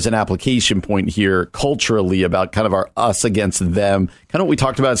think there's an application point here culturally about kind of our us against them. Kind of what we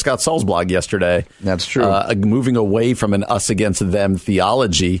talked about in Scott Saul's blog yesterday. That's true. Moving away from an us against them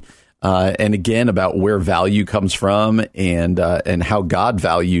theology. And again, about where value comes from and how God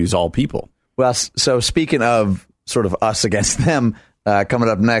values all people. Well, so speaking of sort of us against them, coming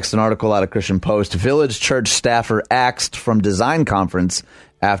up next, an article out of Christian Post. Village church staffer axed from design conference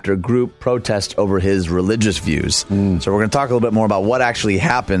after group protest over his religious views. So we're going to talk a little bit more about what actually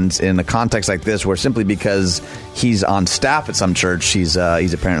happens in a context like this, where simply because he's on staff at some church, he's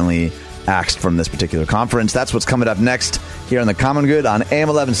apparently axed from this particular conference. That's what's coming up next here on The Common Good on AM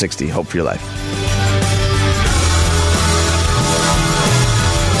 1160. Hope for your life.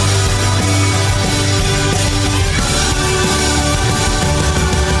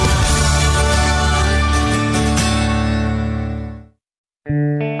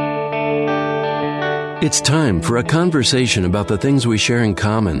 It's time for a conversation about the things we share in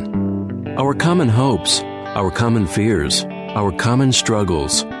common. Our common hopes, our common fears, our common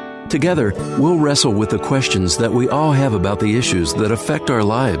struggles. Together, we'll wrestle with the questions that we all have about the issues that affect our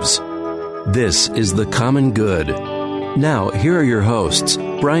lives. This is The Common Good. Now, here are your hosts,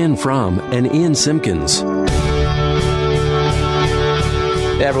 Brian Fromm and Ian Simpkins.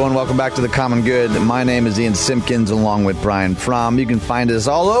 Hey everyone, welcome back to The Common Good. My name is Ian Simpkins along with Brian Fromm. You can find us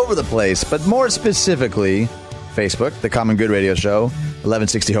all over the place, but more specifically, Facebook, The Common Good Radio Show,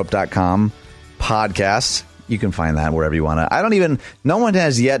 1160hope.com, podcasts. You can find that wherever you want to. No one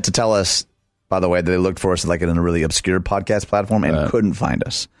has yet to tell us, by the way, that they looked for us like in a really obscure podcast platform and couldn't find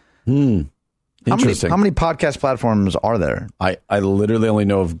us. Interesting. How many podcast platforms are there? I literally only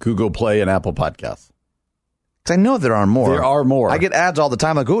know of Google Play and Apple Podcasts. Because I know there are more. There are more. I get ads all the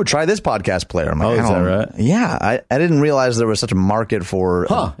time like, oh, try this podcast player. I'm like, is that right? Yeah. I didn't realize there was such a market for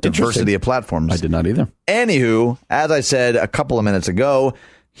diversity of platforms. I did not either. Anywho, as I said a couple of minutes ago,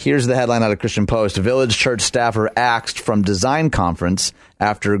 Here's the headline out of Christian Post. Village church staffer axed from design conference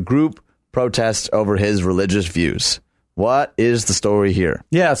after group protests over his religious views. What is the story here?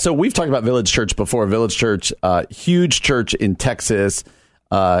 Yeah, so we've talked about Village Church before. Village Church, huge church in Texas.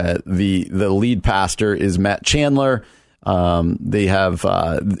 The lead pastor is Matt Chandler. They have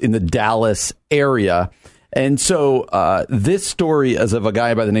in the Dallas area. And so this story is of a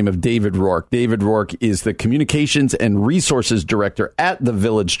guy by the name of David Rourke. David Rourke is the communications and resources director at the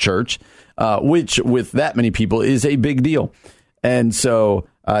Village Church, which with that many people is a big deal. And so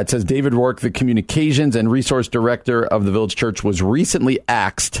it says David Rourke, the communications and resource director of the Village Church, was recently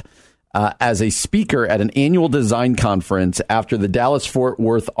axed as a speaker at an annual design conference after the Dallas-Fort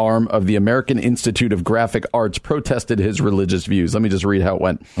Worth arm of the American Institute of Graphic Arts protested his religious views. Let me just read how it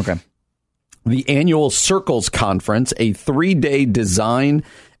went. Okay. The annual Circles Conference, a 3-day design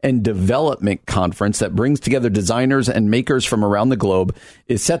and development conference that brings together designers and makers from around the globe,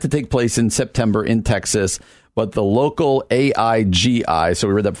 is set to take place in September in Texas. But the local AIGI, so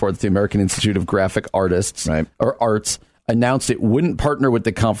we read that before, it's the American Institute of Graphic Artists, right, or Arts, announced it wouldn't partner with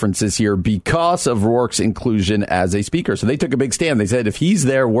the conference this year because of Rourke's inclusion as a speaker. So they took a big stand. They said, if he's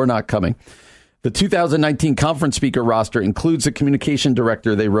there, we're not coming. The 2019 conference speaker roster includes a communication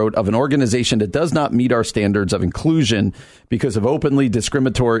director, they wrote, of an organization that does not meet our standards of inclusion because of openly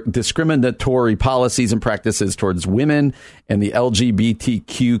discriminatory policies and practices towards women and the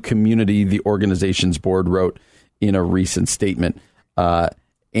LGBTQ community, the organization's board wrote in a recent statement.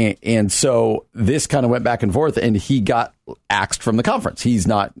 And so this kind of went back and forth, and he got axed from the conference. He's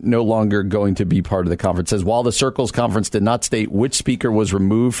no longer going to be part of the conference. It says, while the Circles Conference did not state which speaker was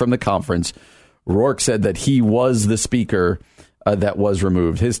removed from the conference, Rourke said that he was the speaker that was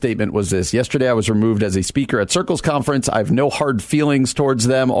removed. His statement was this: yesterday I was removed as a speaker at Circles Conference. I have no hard feelings towards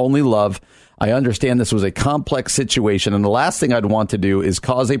them, only love. I understand this was a complex situation, and the last thing I'd want to do is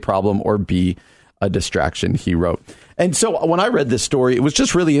cause a problem or be a distraction, he wrote. And so when I read this story, it was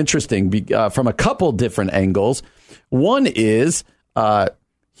just really interesting from a couple different angles. One is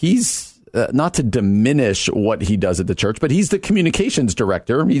he's not to diminish what he does at the church, but he's the communications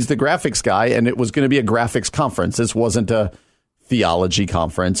director. He's the graphics guy, and it was going to be a graphics conference. This wasn't a theology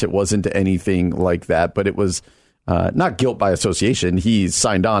conference. It wasn't anything like that, but it was not guilt by association. He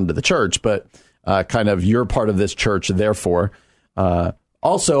signed on to the church, but kind of you're part of this church, therefore.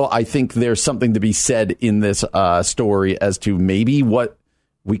 Also, I think there's something to be said in this story as to maybe what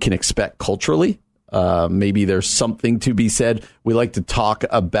we can expect culturally. Maybe there's something to be said. We like to talk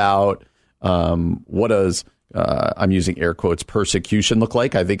about what does, I'm using air quotes, persecution look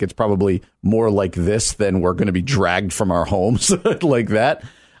like. I think it's probably more like this than we're going to be dragged from our homes like that.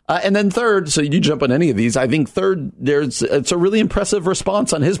 And then third, so you jump on any of these, I think third, it's a really impressive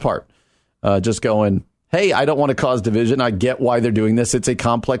response on his part. Just going, hey, I don't want to cause division. I get why they're doing this. It's a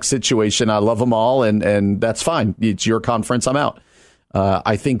complex situation. I love them all, and that's fine. It's your conference. I'm out.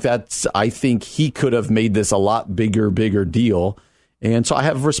 I think he could have made this a lot bigger deal. And so I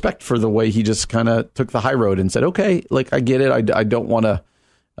have respect for the way he just kind of took the high road and said, okay, like, I get it. I don't want to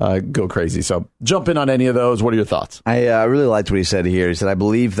go crazy. So jump in on any of those. What are your thoughts? I really liked what he said here. He said, I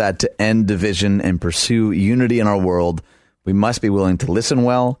believe that to end division and pursue unity in our world, we must be willing to listen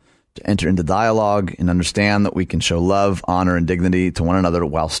well, to enter into dialogue, and understand that we can show love, honor, and dignity to one another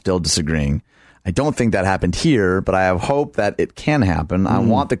while still disagreeing. I don't think that happened here, but I have hope that it can happen. I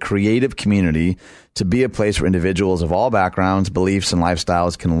want the creative community to be a place where individuals of all backgrounds, beliefs, and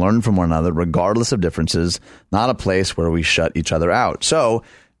lifestyles can learn from one another, regardless of differences, not a place where we shut each other out. So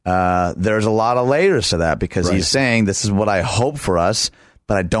there's a lot of layers to that, because he's saying this is what I hope for us,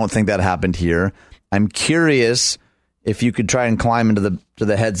 but I don't think that happened here. I'm curious if you could try and climb into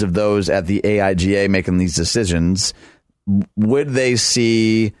the heads of those at the AIGA making these decisions. Would they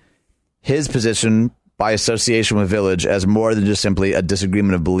see his position by association with Village as more than just simply a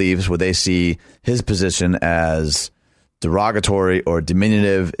disagreement of beliefs? Would they see his position as derogatory or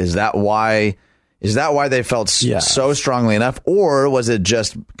diminutive? Is that why they felt so strongly enough, or was it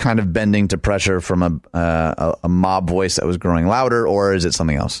just kind of bending to pressure from a mob voice that was growing louder, or is it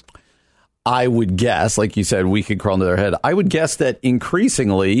something else? I would guess, like you said, we could crawl into their head. I would guess that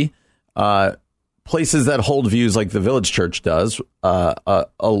increasingly places that hold views like the Village Church does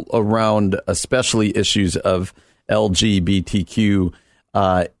around especially issues of LGBTQ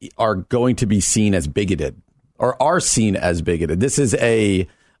are going to be seen as bigoted, or are seen as bigoted. This is a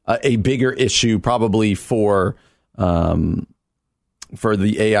bigger issue probably for the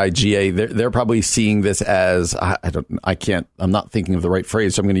AIGA. They're probably seeing this as, I'm not thinking of the right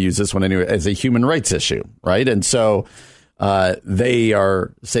phrase, so I'm going to use this one anyway, as a human rights issue, right? And so they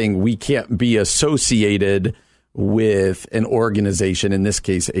are saying we can't be associated with an organization, in this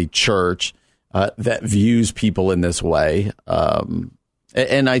case, a church, that views people in this way.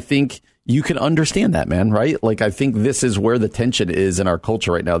 And I think you can understand that, man, right? Like, I think this is where the tension is in our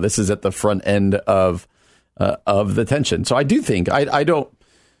culture right now. This is at the front end of the tension. So I do think,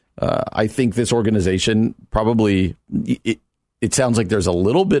 I think this organization probably, it sounds like there's a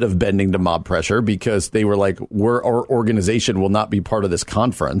little bit of bending to mob pressure, because they were like, our organization will not be part of this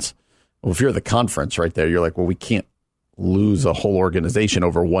conference. Well, if you're the conference right there, you're like, well, we can't lose a whole organization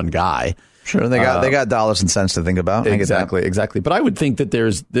over one guy. Sure, they got dollars and cents to think about. Exactly. But I would think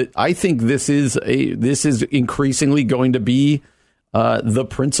that I think this is increasingly going to be the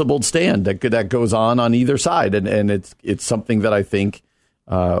principled stand that goes on either side, and it's something that I think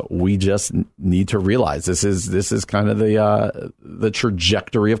we just need to realize. This is kind of the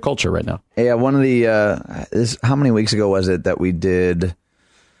trajectory of culture right now. Yeah, one of the how many weeks ago was it that we did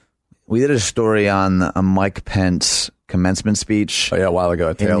a story on Mike Pence commencement speech. Oh yeah, a while ago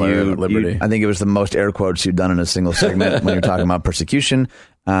at Taylor Liberty. I think it was the most air quotes you've done in a single segment when you're talking about persecution.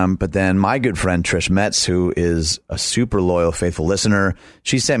 But then my good friend Trish Metz, who is a super loyal, faithful listener,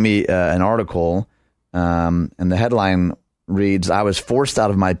 she sent me an article, and the headline reads, "I was forced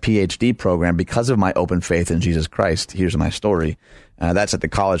out of my PhD program because of my open faith in Jesus Christ. Here's my story." That's at the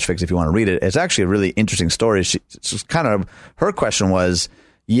College Fix if you want to read it. It's actually a really interesting story. Her question was,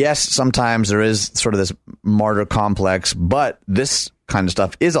 yes, sometimes there is sort of this martyr complex, but this kind of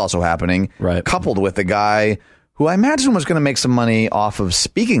stuff is also happening, right? Coupled with the guy who I imagine was going to make some money off of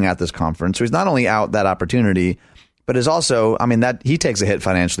speaking at this conference. So he's not only out that opportunity, but is also, that he takes a hit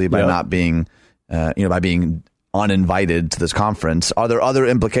financially by not being, by being uninvited to this conference. Are there other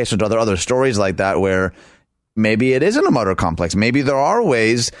implications? Are there other stories like that where maybe it isn't a martyr complex? Maybe there are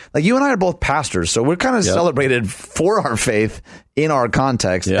ways, like you and I are both pastors, so we're kind of celebrated for our faith in our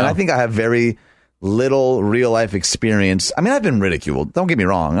context. And I think I have very little real life experience. I've been ridiculed, don't get me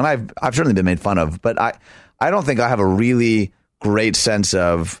wrong, and I've certainly been made fun of, but I don't think I have a really great sense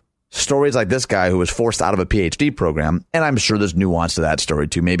of stories like this guy who was forced out of a PhD program. And I'm sure there's nuance to that story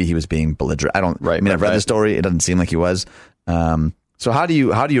too. Maybe he was being belligerent. I've read the story. It doesn't seem like he was. So how do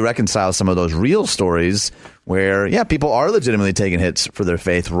you reconcile some of those real stories where, people are legitimately taking hits for their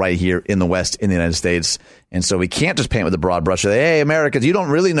faith right here in the West, in the United States? And so we can't just paint with a broad brush of, hey, Americans, you don't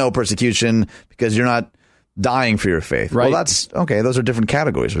really know persecution because you're not dying for your faith. Right. Well, that's okay. Those are different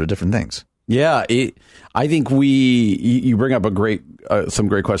categories. Those are different things. Yeah, I think you bring up some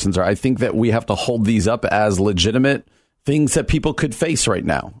great questions there. I think that we have to hold these up as legitimate things that people could face right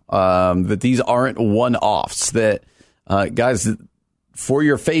now, that these aren't one-offs, that, guys, for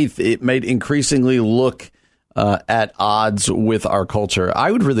your faith, it may increasingly look at odds with our culture.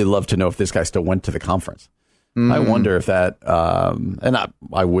 I would really love to know if this guy still went to the conference. I wonder if that, and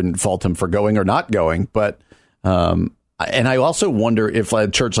I wouldn't fault him for going or not going, but and I also wonder if a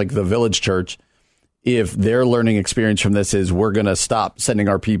church like the Village Church, if their learning experience from this is we're going to stop sending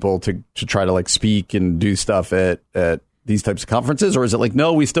our people to try to speak and do stuff at these types of conferences, or is it like,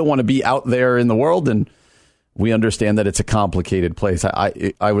 no, we still want to be out there in the world and we understand that it's a complicated place.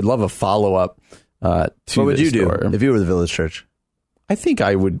 I would love a follow-up to what would you do if you were the Village Church? I think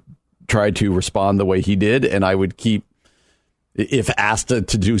I would try to respond the way he did, and I would keep, if asked to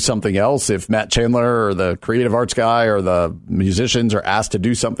do something else, if Matt Chandler or the creative arts guy or the musicians are asked to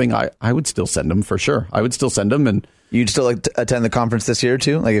do something, I would still send them for sure. I would still send them. And you'd still attend the conference this year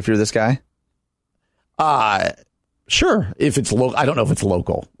too? Like if you're this guy? Sure. If it's local, I don't know if it's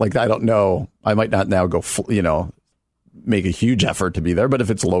local. I don't know. I might not now go, make a huge effort to be there. But if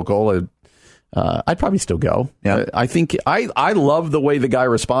it's local, I'd probably still go. Yeah. I think I love the way the guy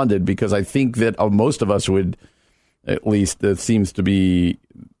responded, because I think that most of us would, at least it seems to be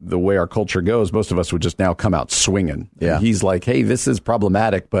the way our culture goes, most of us would just now come out swinging. Yeah. And he's like, hey, this is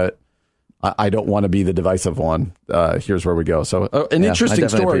problematic, but I don't want to be the divisive one. Here's where we go. So an interesting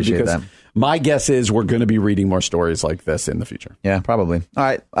story, because my guess is we're going to be reading more stories like this in the future. Yeah, probably. All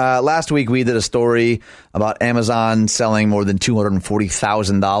right. Last week, we did a story about Amazon selling more than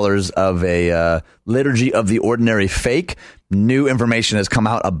 $240,000 of a Liturgy of the Ordinary fake. New information has come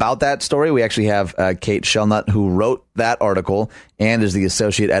out about that story. We actually have Kate Shellnut, who wrote that article and is the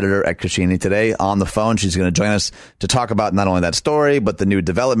associate editor at Christianity Today, on the phone. She's going to join us to talk about not only that story, but the new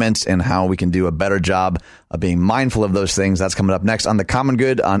developments and how we can do a better job of being mindful of those things. That's coming up next on The Common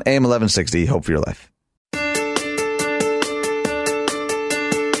Good on AM 1160. Hope for your life.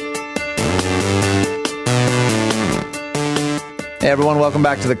 Hey everyone, welcome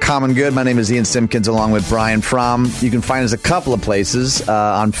back to The Common Good. My name is Ian Simpkins, along with Brian Fromm. You can find us a couple of places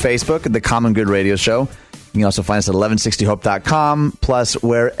on Facebook at The Common Good Radio Show, You can also find us at 1160hope.com, plus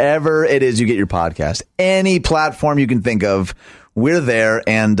wherever it is you get your podcast. Any platform you can think of, we're there.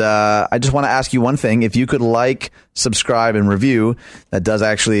 And I just want to ask you one thing. If you could like, subscribe, and review, that does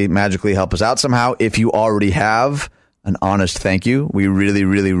actually magically help us out somehow. If you already have, an honest thank you. We really,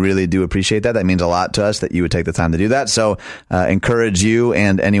 really, really do appreciate that. That means a lot to us that you would take the time to do that. So encourage you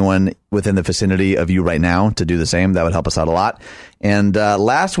and anyone within the vicinity of you right now to do the same. That would help us out a lot. And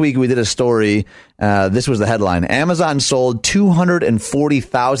last week we did a story. This was the headline. Amazon sold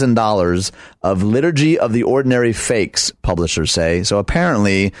 $240,000 of Liturgy of the Ordinary fakes, publishers say. So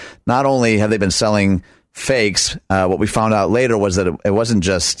apparently, not only have they been selling fakes, what we found out later was that it wasn't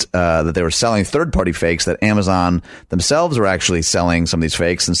just that they were selling third-party fakes, that Amazon themselves were actually selling some of these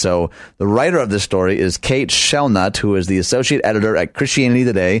fakes. And so the writer of this story is Kate Shellnutt, who is the associate editor at Christianity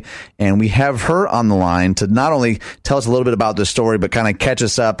Today. And we have her on the line to not only tell us a little bit about this story, but kind of catch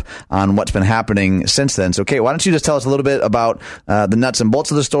us up on what's been happening since then. So, Kate, why don't you just tell us a little bit about the nuts and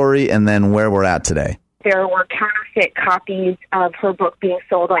bolts of the story and then where we're at today? There were counterfeit copies of her book being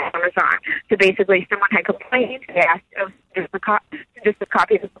sold on Amazon. So basically, someone had complained. They asked, just a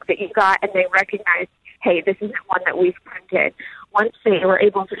copy of the book that you got, and they recognized, hey, this isn't one that we've printed. Once they were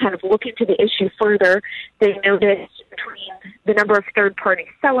able to kind of look into the issue further, they noticed between the number of third-party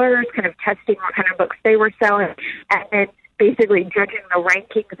sellers, kind of testing what kind of books they were selling, and then basically judging the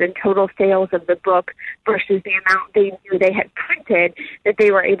rankings and total sales of the book versus the amount they knew they had printed, that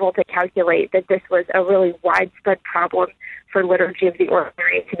they were able to calculate that this was a really widespread problem for Liturgy of the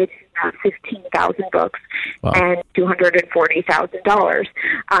Ordinary, to between 15,000 books and $240,000.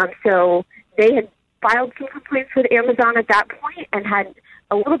 So they had filed some complaints with Amazon at that point and had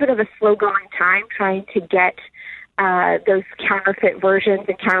a little bit of a slow-going time trying to get those counterfeit versions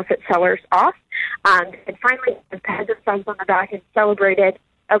and counterfeit sellers off. And finally, had themselves on the back and celebrated,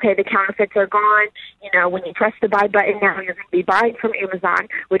 okay, the counterfeits are gone. You know, when you press the buy button now, you're going to be buying from Amazon,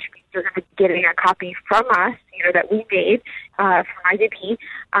 which means you're going to be getting a copy from us, you know, that we made from IDP.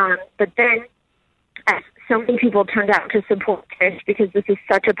 But then, as so many people turned out to support Tish because this is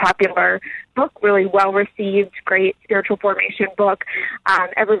such a popular book, really well-received, great spiritual formation book,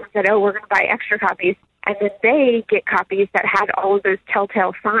 everyone said, oh, we're going to buy extra copies. And then they get copies that had all of those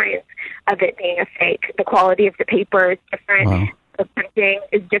telltale signs of it being a fake. The quality of the paper is different. Wow. The printing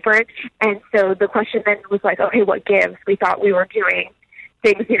is different. And so the question then was like, okay, what gives? We thought we were doing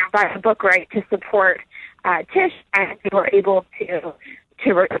things, you know, by the book right to support Tish, and we were able to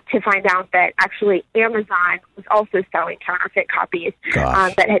find out that actually Amazon was also selling counterfeit copies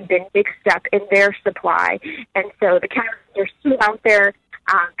that had been mixed up in their supply. And so the counterfeits are still out there,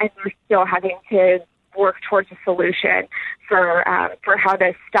 and we're still having to work towards a solution for how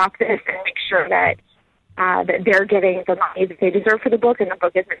to stop this and make sure that that they're getting the money that they deserve for the book, and the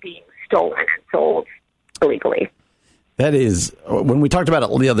book isn't being stolen and sold illegally. That is, when we talked about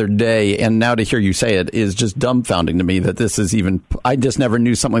it the other day, and now to hear you say it is just dumbfounding to me that this is even, I just never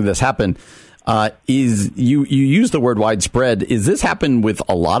knew something like this happened. Is you use the word widespread. Is this happen with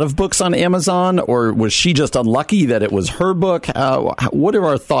a lot of books on Amazon, or was she just unlucky that it was her book? What are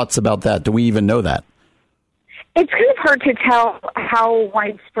our thoughts about that? Do we even know that? It's kind of hard to tell how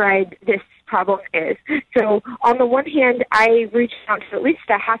widespread this problem is. So on the one hand, I reached out to at least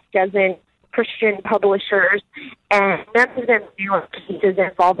a half dozen Christian publishers, and none of them knew of cases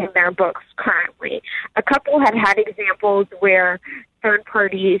involving their books currently. A couple had examples where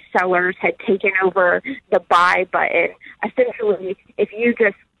third-party sellers had taken over the buy button. Essentially, if you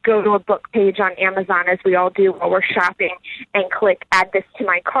just go to a book page on Amazon, as we all do while we're shopping, and click add this to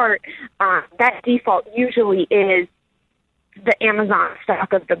my cart, that default usually is the Amazon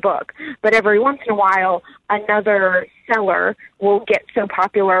stock of the book. But every once in a while, another seller will get so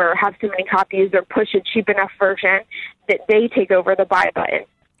popular or have so many copies or push a cheap enough version that they take over the buy button.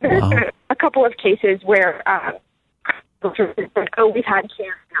 There's been a couple of cases where we've had to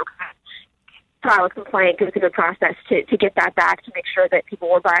file a complaint, go through the process to get that back, to make sure that people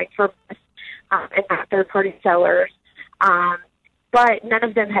were buying from us and not third-party sellers. But none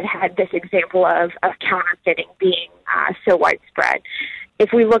of them had this example of counterfeiting being so widespread.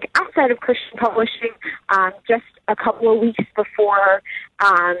 If we look outside of Christian publishing, just a couple of weeks before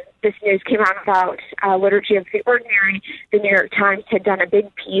this news came out about Liturgy of the Ordinary, the New York Times had done a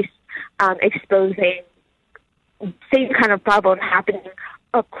big piece exposing same kind of problem happening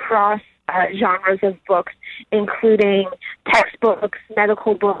across genres of books, including textbooks,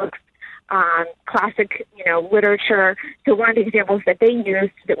 medical books, classic, literature. So one of the examples that they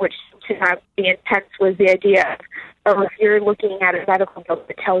used, which to have the intent, was the idea of if you're looking at a medical book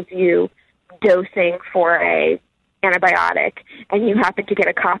that tells you dosing for a antibiotic, and you happen to get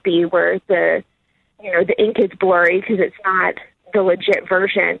a copy where the the ink is blurry because it's not the legit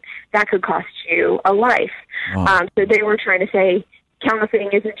version, that could cost you a life. Oh. So they were trying to say counterfeiting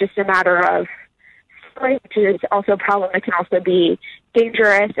isn't just a matter of stealing, which is also a problem that can also be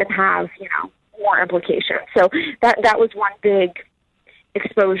dangerous and have, more implications. So that was one big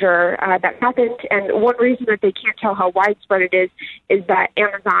exposure that happened. And one reason that they can't tell how widespread it is that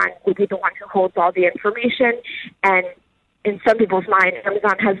Amazon would be the one who holds all the information. And in some people's mind,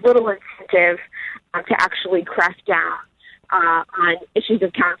 Amazon has little incentive to actually crack down on issues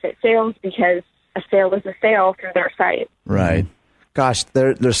of counterfeit sales, because a sale is a sale through their site. Right. Gosh,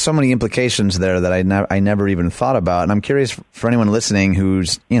 there's so many implications there that I never even thought about. And I'm curious for anyone listening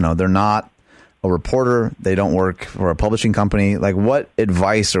who's, they're not a reporter, they don't work for a publishing company. Like, what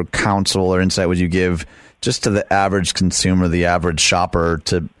advice or counsel or insight would you give just to the average consumer, the average shopper,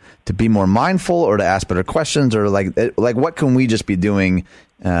 to be more mindful or to ask better questions, or like what can we just be doing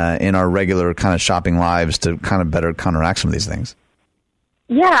in our regular kind of shopping lives to kind of better counteract some of these things?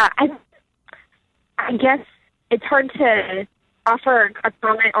 Yeah, I guess it's hard to offer a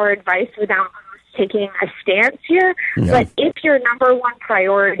comment or advice without taking a stance here. Yeah. But if your number one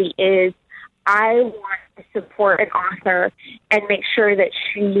priority is, I want to support an author and make sure that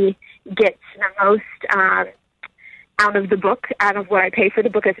she gets the most out of the book, out of what I pay for the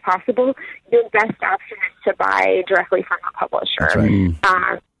book as possible, your best option is to buy directly from a publisher. That's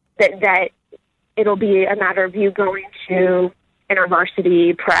right. That it'll be a matter of you going to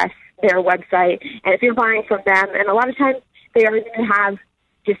InterVarsity Press, their website, and if you're buying from them, and a lot of times they are going to have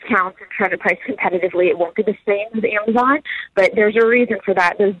discounts and try to price competitively. It won't be the same as Amazon, but there's a reason for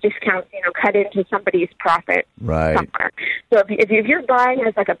that. Those discounts, cut into somebody's profit somewhere. So if you're buying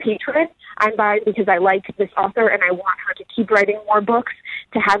as like a patron, I'm buying because I like this author and I want her to keep writing more books,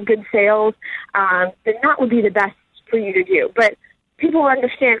 to have good sales, then that would be the best for you to do. But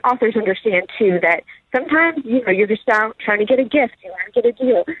authors understand too, that sometimes, you're just out trying to get a gift, you want to get a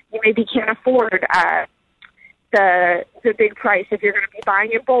deal. You maybe can't afford the big price if you're going to be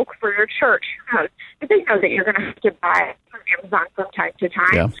buying in bulk for your church. Who knows? But they know that you're going to have to buy from Amazon from time to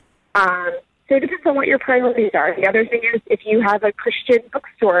time. Yeah. So it depends on what your priorities are. The other thing is, if you have a Christian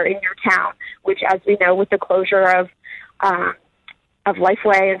bookstore in your town, which, as we know, with the closure of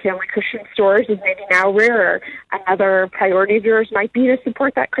Lifeway and Family Christian stores is maybe now rarer, another priority of yours might be to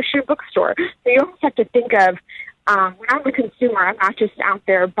support that Christian bookstore. So you almost have to think of, when I'm a consumer, I'm not just out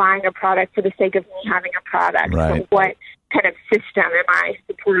there buying a product for the sake of me having a product. Right. So what kind of system am I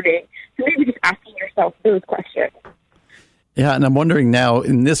supporting? So maybe just asking yourself those questions. Yeah, and I'm wondering now,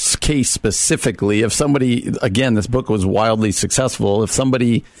 in this case specifically, if somebody, again, this book was wildly successful, if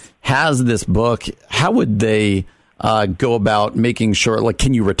somebody has this book, how would they go about making sure,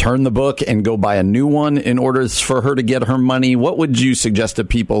 can you return the book and go buy a new one in order for her to get her money? What would you suggest to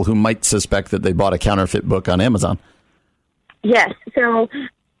people who might suspect that they bought a counterfeit book on Amazon? Yes. So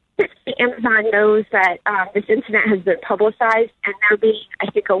Amazon knows that this incident has been publicized, and they're being, I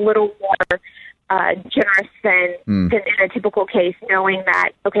think, a little more generous than in a typical case, knowing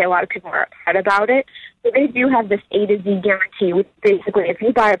that, a lot of people are upset about it. So they do have this A to Z guarantee, which basically, if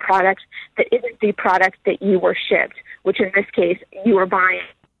you buy a product that isn't the product that you were shipped, which in this case, you were buying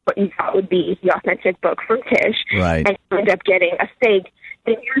what you thought would be the authentic book from Tish, right, and you end up getting a fake,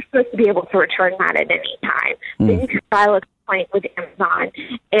 then you're supposed to be able to return that at any time. So you can file a complaint with Amazon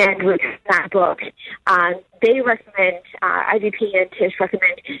and return that book. They recommend, IVP and Tish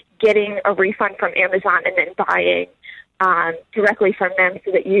recommend getting a refund from Amazon and then buying directly from them,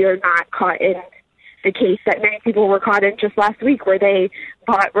 so that you're not caught in the case that many people were caught in just last week, where they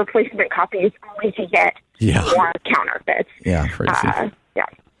bought replacement copies only to get more counterfeits. Yeah, crazy.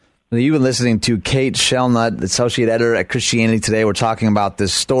 You've been listening to Kate Shellnutt, Associate Editor at Christianity Today. We're talking about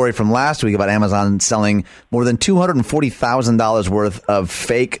this story from last week about Amazon selling more than $240,000 worth of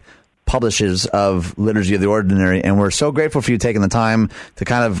fake publishes of Liturgy of the Ordinary. And we're so grateful for you taking the time to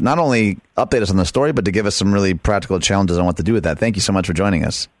kind of not only update us on the story, but to give us some really practical challenges on what to do with that. Thank you so much for joining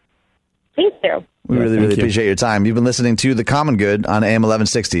us. Thank you. We really appreciate your time. You've been listening to The Common Good on AM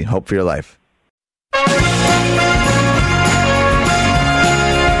 1160. Hope for your life.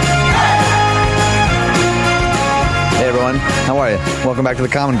 Hey, everyone. How are you? Welcome back to The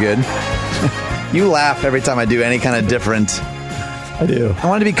Common Good. You laugh every time I do any kind of different. I do. I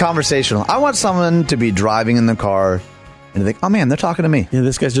want it to be conversational. I want someone to be driving in the car and to think, oh, man, they're talking to me. Yeah,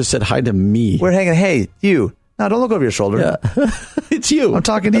 this guy just said hi to me. We're hanging. Hey, you. No, don't look over your shoulder. Yeah. It's you. I'm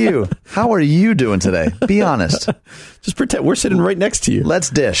talking to you. How are you doing today? Be honest. Just pretend we're sitting right next to you. Let's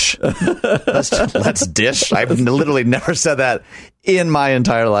dish. Let's dish. I've literally never said that in my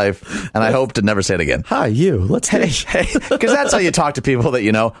entire life, and I hope to never say it again. Hi, you. Let's Hey, because that's how you talk to people that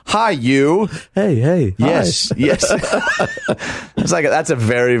you know. Hi, you. Hey. Yes. It's like that's a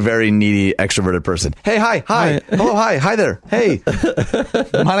very, very needy extroverted person. Hey, hi, hello, hi there. Hey,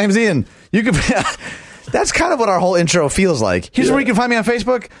 my name's Ian. You can. That's kind of what our whole intro feels like. Here's where you can find me on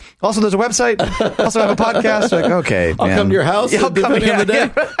Facebook. Also, there's a website. Also, I have a podcast. Like, okay, I'll come to your house. Yeah, I'll come depending on the day.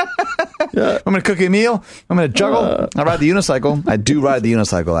 Yeah. I'm going to cook you a meal. I'm going to juggle. I ride the unicycle. I do ride the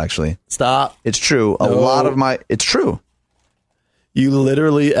unicycle, actually. Stop. It's true. It's true. You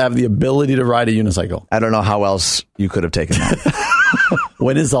literally have the ability to ride a unicycle. I don't know how else you could have taken that.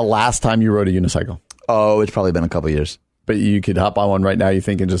 When is the last time you rode a unicycle? Oh, it's probably been a couple of years. But you could hop on one right now, you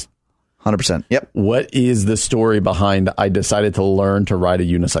think, and just... 100%. Yep. What is the story behind I decided to learn to ride a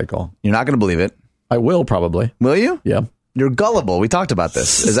unicycle? You're not going to believe it. I will, probably. Will you? Yeah. You're gullible. We talked about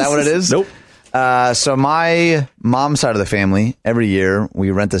this. Is that what it is? Nope. So my mom's side of the family, every year we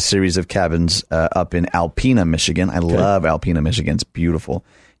rent a series of cabins up in Alpena, Michigan. I love Alpena, Michigan. It's beautiful.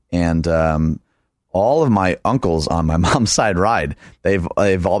 And all of my uncles on my mom's side ride. They've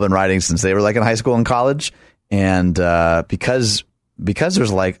all been riding since they were like in high school and college. And because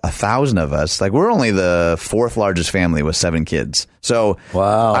there's like 1,000 of us, like we're only the fourth largest family with 7 kids. So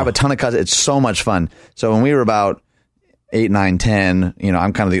wow. I have a ton of cousins. It's so much fun. So when we were about 8, 9, 10,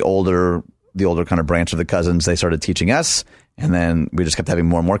 I'm kind of the older kind of branch of the cousins. They started teaching us, and then we just kept having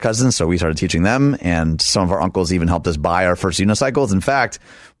more and more cousins. So we started teaching them, and some of our uncles even helped us buy our first unicycles. In fact,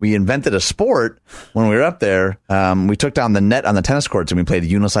 we invented a sport when we were up there. We took down the net on the tennis courts and we played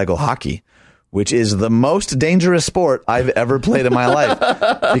unicycle hockey, which is the most dangerous sport I've ever played in my life.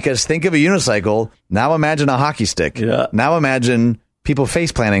 Because think of a unicycle. Now imagine a hockey stick. Yeah. Now imagine people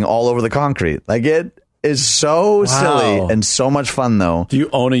face planting all over the concrete. Like it is so silly and so much fun, though. Do you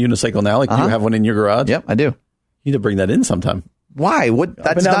own a unicycle now? Like, do you have one in your garage? Yep, I do. You need to bring that in sometime. Why? What?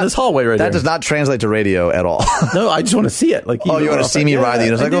 That's down not this hallway right That here. does not translate to radio at all. No, I just want to see it. Like, Oh, you want to see me ride the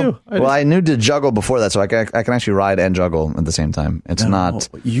unicycle? I do. Well, I knew to juggle before that, so I can actually ride and juggle at the same time. It's not.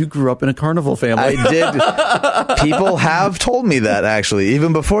 You grew up in a carnival family. I did. People have told me that, actually,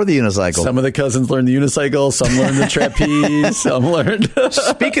 even before the unicycle. Some of the cousins learned the unicycle. Some learned the trapeze. Some learned.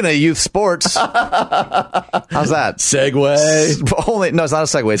 Speaking of youth sports, how's that? Segway. No, it's not a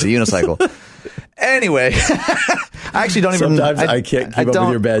Segway. It's a unicycle. Anyway, I actually don't even. Sometimes I can't keep up with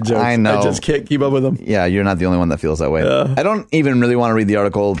your bad jokes. I know. I just can't keep up with them. Yeah, you're not the only one that feels that way. I don't even really want to read the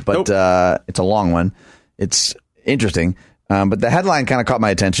article, but it's a long one. It's interesting. But the headline kind of caught my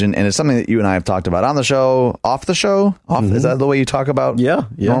attention, and it's something that you and I have talked about on the show, off the show. Is that the way you talk about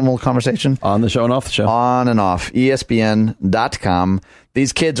normal conversation? On the show and off the show. On and off. ESPN.com.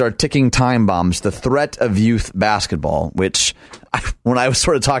 These kids are ticking time bombs. The threat of youth basketball, which when I was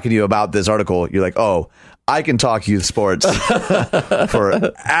sort of talking to you about this article, you're like, oh, I can talk youth sports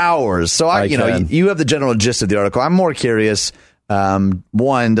for hours. So you have the general gist of the article. I'm more curious.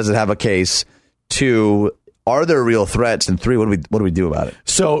 1, does it have a case? 2, are there real threats? And 3, what do we do about it?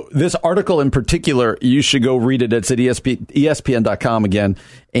 So this article in particular, you should go read it. It's at ESPN.com again.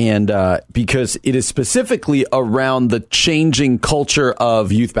 And because it is specifically around the changing culture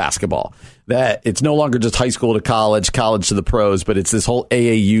of youth basketball, that it's no longer just high school to college, college to the pros, but it's this whole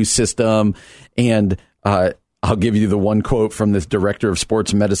AAU system. And I'll give you the one quote from this director of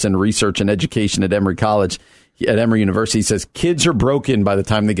sports medicine research and education at Emory College. At Emory University, he says, kids are broken by the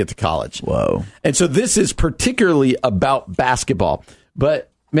time they get to college. Whoa. And so this is particularly about basketball. But,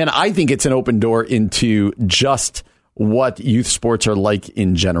 man, I think it's an open door into just what youth sports are like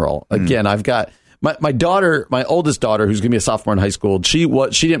in general. Again, I've got my daughter, my oldest daughter, who's going to be a sophomore in high school. She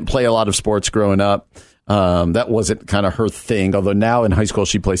didn't play a lot of sports growing up. That wasn't kind of her thing, although now in high school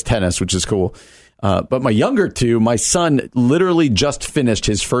she plays tennis, which is cool. But my younger two, my son literally just finished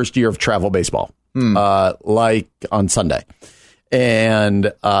his first year of travel baseball. Like on Sunday.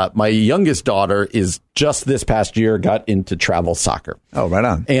 And my youngest daughter is just this past year got into travel soccer. Oh, right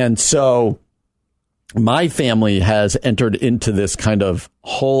on. And so my family has entered into this kind of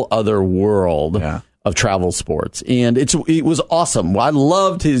whole other world of travel sports. And it was awesome. I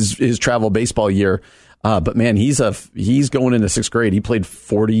loved his travel baseball year. But man, he's going into 6th grade. He played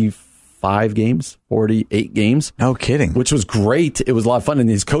 48 games. No kidding. Which was great. It was a lot of fun. And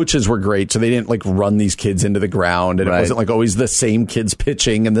his coaches were great. So they didn't like run these kids into the ground. And it wasn't like always the same kids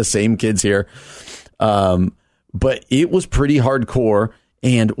pitching and the same kids here. But it was pretty hardcore.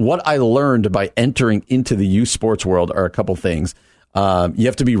 And what I learned by entering into the youth sports world are a couple things. You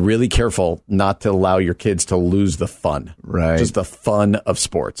have to be really careful not to allow your kids to lose the fun. Right. Just the fun of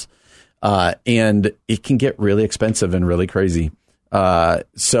sports. And it can get really expensive and really crazy.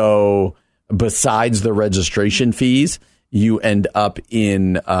 So besides the registration fees, you end up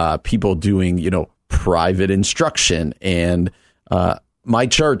in people doing, private instruction. And my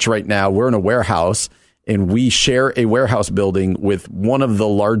church right now, we're in a warehouse, and we share a warehouse building with one of the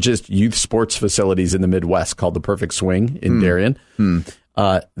largest youth sports facilities in the Midwest called the Perfect Swing in Darien.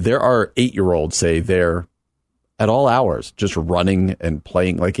 There are 8-year-olds, say, there at all hours, just running and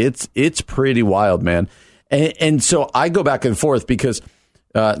playing. Like it's pretty wild, man. And so I go back and forth because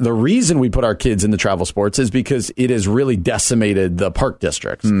the reason we put our kids in the travel sports is because it has really decimated the park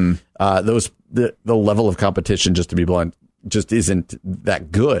districts. The level of competition, just to be blunt, just isn't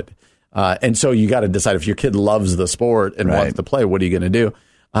that good. And so you got to decide if your kid loves the sport and wants to play, what are you going to do?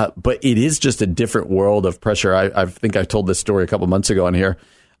 But it is just a different world of pressure. I think I told this story a couple months ago on here.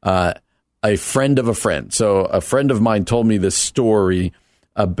 A friend of a friend. So a friend of mine told me this story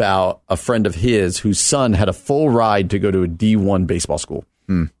about a friend of his whose son had a full ride to go to a D1 baseball school.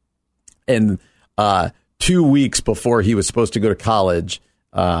 And 2 weeks before he was supposed to go to college,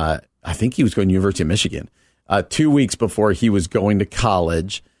 I think he was going to University of Michigan. 2 weeks before he was going to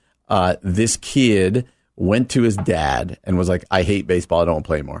college, this kid went to his dad and was like, I hate baseball. I don't want to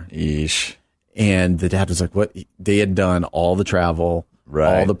play anymore. Yeesh. And the dad was like, what? They had done all the travel,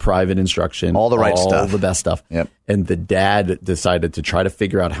 all the private instruction, all the right stuff, all the best stuff. Yep. And the dad decided to try to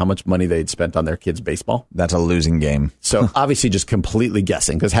figure out how much money they'd spent on their kids' baseball. That's a losing game. So obviously just completely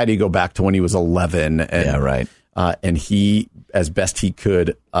guessing, because how do you go back to when he was 11? And, and he, as best he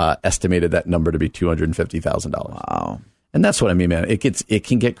could, estimated that number to be $250,000. Wow. And that's what I mean, man. It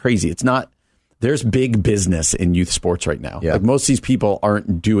can get crazy. It's not. There's big business in youth sports right now. Yep. Like most of these people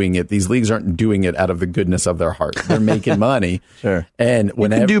aren't doing it. These leagues aren't doing it out of the goodness of their heart. They're making money. Sure. And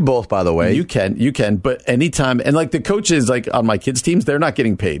whenever you can do both, by the way. You can. But anytime, and like the coaches, like on my kids' teams, they're not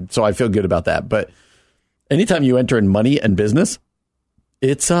getting paid, so I feel good about that. But anytime you enter in money and business,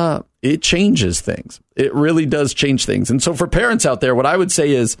 it changes things. It really does change things. And so for parents out there, what I would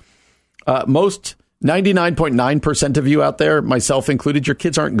say is, most 99.9% of you out there, myself included, your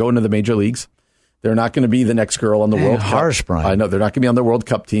kids aren't going to the major leagues. They're not going to be the next girl on the World Cup. Harsh, Brian. I know. They're not going to be on the World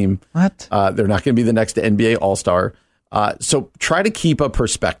Cup team. What? They're not going to be the next NBA All-Star. So try to keep a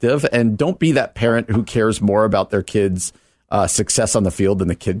perspective and don't be that parent who cares more about their kid's success on the field than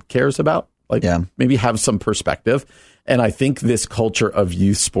the kid cares about. Maybe have some perspective. And I think this culture of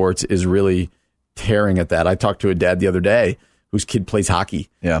youth sports is really tearing at that. I talked to a dad the other day whose kid plays hockey.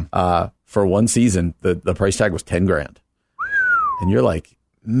 For one season, the price tag was $10,000. And you're like,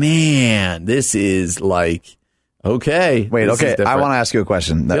 man, this is like, okay. Wait, okay. I want to ask you a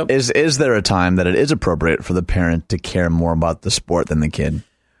question. Yep. Is there a time that it is appropriate for the parent to care more about the sport than the kid?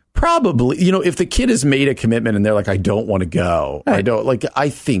 Probably. If the kid has made a commitment and they're like, I don't want to go. Right. I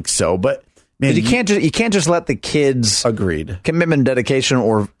think so. But man, you can't just let the kids' commitment, dedication,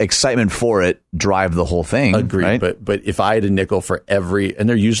 or excitement for it drive the whole thing. Agreed. Right? But if I had a nickel for every, and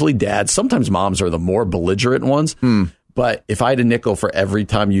they're usually dads, sometimes moms are the more belligerent ones. But if I had a nickel for every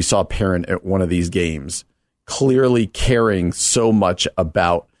time you saw a parent at one of these games clearly caring so much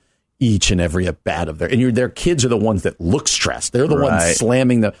about each and every at bat of their kids are the ones that look stressed. They're the ones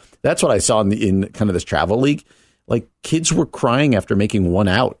slamming that's what I saw in kind of this travel league. Like kids were crying after making one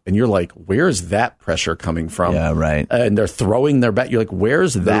out, and you're like, "Where's that pressure coming from?" Yeah, right. And they're throwing their bat. You're like,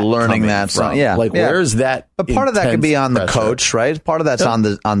 "Where's that?" They're learning coming that from? Where's that? But part of that could be on the coach, right? Part of that's on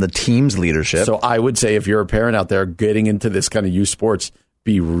the team's leadership. So I would say, if you're a parent out there getting into this kind of youth sports,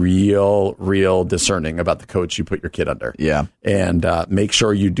 be real discerning about the coach you put your kid under. Yeah, and make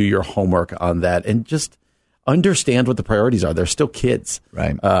sure you do your homework on that, and just understand what the priorities are. They're still kids.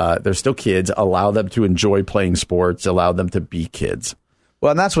 Right. They're still kids. Allow them to enjoy playing sports. Allow them to be kids.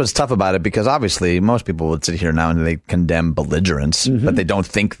 Well, and that's what's tough about it, because obviously most people would sit here now and they condemn belligerence, but they don't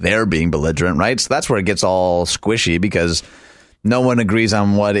think they're being belligerent, right? So that's where it gets all squishy, because no one agrees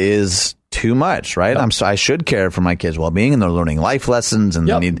on what is too much, right? I should care for my kids' well-being, and they're learning life lessons, and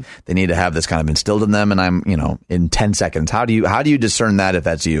they need to have this kind of instilled in them. And I'm, in 10 seconds, how do you discern that if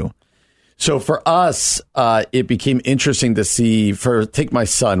that's you? So for us, it became interesting to see, take my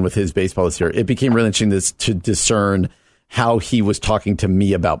son with his baseball this year, it became really interesting to discern how he was talking to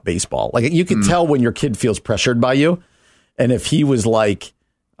me about baseball. Like you can tell when your kid feels pressured by you. And if he was like,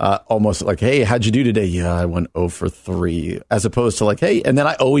 almost like, hey, how'd you do today? Yeah, I went 0 for 3, as opposed to like, hey, and then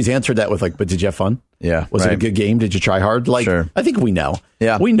I always answered that with like, but did you have fun? Yeah. Was it a good game? Did you try hard? Like, sure. I think we know.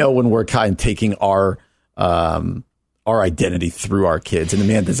 Yeah. We know when we're kind of taking our our identity through our kids. And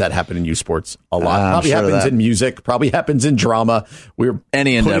man, does that happen in youth sports a lot? Probably sure happens in music. Probably happens in drama. We're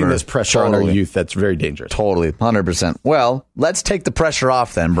putting this pressure on our youth that's very dangerous. Totally, 100%. Well, let's take the pressure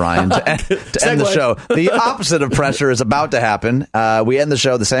off then, Brian, to end the show. The opposite of pressure is about to happen. We end the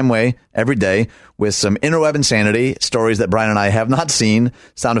show the same way every day with some interweb insanity, stories that Brian and I have not seen,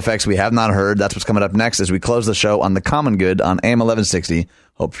 sound effects we have not heard. That's what's coming up next as we close the show on The Common Good on AM 1160.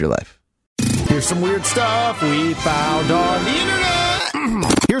 Hope for your life. Here's some weird stuff we found on the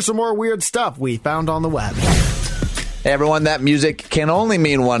internet. Here's some more weird stuff we found on the web. Hey, everyone, that music can only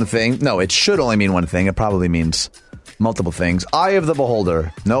mean one thing. No, it should only mean one thing. It probably means multiple things. Eye of the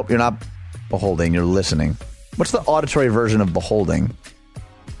beholder. Nope, you're not beholding. You're listening. What's the auditory version of beholding?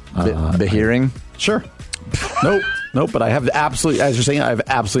 The hearing? Sure. Nope. But I have absolutely, as you're saying, I have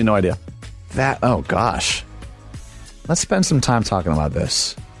absolutely no idea. Oh, gosh. Let's spend some time talking about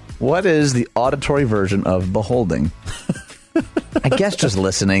this. What is the auditory version of beholding? I guess just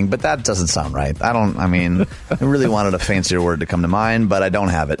listening, but that doesn't sound right. I really wanted a fancier word to come to mind, but I don't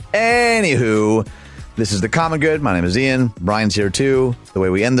have it. Anywho, this is The Common Good. My name is Ian. Brian's here too. The way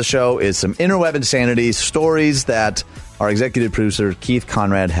we end the show is some interweb insanity stories that our executive producer, Keith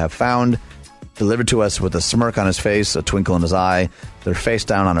Conrad, have found, delivered to us with a smirk on his face, a twinkle in his eye. They're face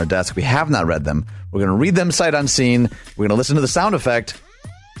down on our desk. We have not read them. We're going to read them sight unseen. We're going to listen to the sound effect.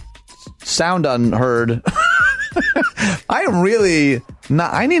 Sound unheard. I am really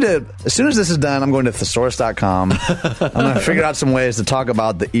not. I need to, as soon as this is done, I'm going to thesaurus.com. I'm going to figure out some ways to talk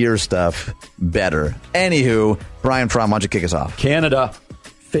about the ear stuff better. Anywho, Brian Fromm, why don't you kick us off? Canada.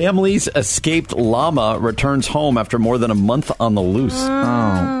 Family's escaped llama returns home after more than a month on the loose.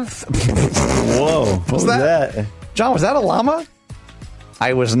 Oh. Whoa. What was that? John, was that a llama?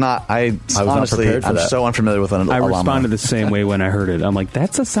 I was not. I was honestly, not prepared for I'm that. so unfamiliar with a llama. I responded the same way when I heard it. I'm like,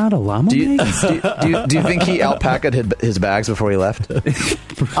 that's a sound a llama makes? Do you think he alpacaed his bags before he left?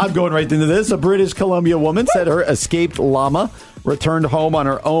 I'm going right into this. A British Columbia woman said her escaped llama returned home on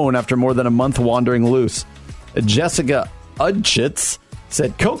her own after more than a month wandering loose. Jessica Udchitz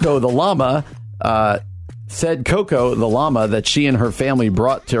said Coco the llama that she and her family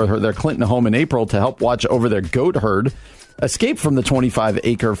brought to their Clinton home in April to help watch over their goat herd escaped from the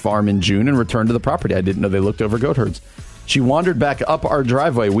 25-acre farm in June and returned to the property. I didn't know they looked over goat herds. She wandered back up our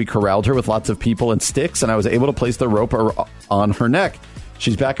driveway. We corralled her with lots of people and sticks, and I was able to place the rope on her neck.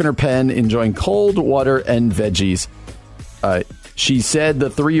 She's back in her pen, enjoying cold water and veggies. She said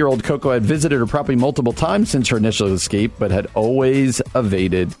the 3-year-old Coco had visited her property multiple times since her initial escape, but had always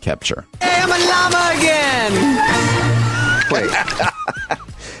evaded capture. Hey, I'm a llama again! Wait.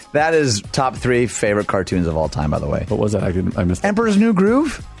 That is top 3 favorite cartoons of all time, by the way. What was that? I missed that. Emperor's New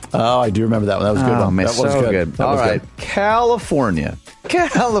Groove? Oh, I do remember that one. That was a good one. Man, That was so good. All right. California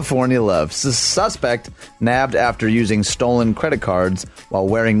love. Suspect nabbed after using stolen credit cards while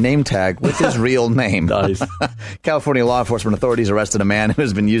wearing name tag with his real name. Nice. California law enforcement authorities arrested a man who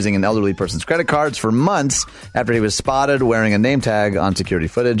has been using an elderly person's credit cards for months after he was spotted wearing a name tag on security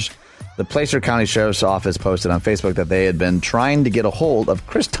footage. The Placer County Sheriff's Office posted on Facebook that they had been trying to get a hold of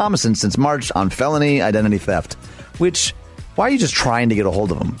Chris Thomason since March on felony identity theft. Which, why are you just trying to get a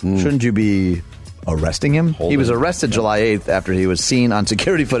hold of him? Shouldn't you be arresting him? He was arrested July 8th after he was seen on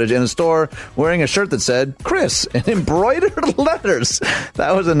security footage in a store wearing a shirt that said Chris in embroidered letters.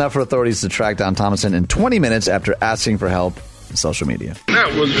 That was enough for authorities to track down Thomason in 20 minutes after asking for help on social media.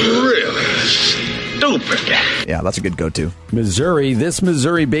 That was really stupid. Yeah, that's a good go-to. Missouri. This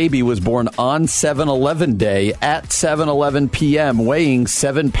Missouri baby was born on 7-Eleven Day at 7:11 p.m., weighing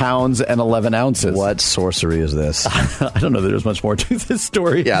 7 pounds and 11 ounces. What sorcery is this? I don't know that there's much more to this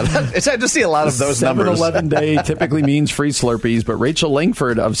story. Yeah, I just see a lot of those numbers. 7-Eleven Day typically means free Slurpees, but Rachel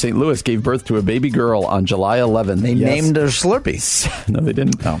Langford of St. Louis gave birth to a baby girl on July 11th. They named her Slurpee. No, they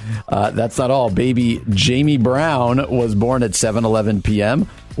didn't. No. That's not all. Baby Jamie Brown was born at 7:11 p.m.,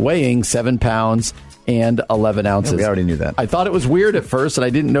 weighing 7 pounds and 11 ounces. Yeah, we already knew that. I thought it was weird at first, and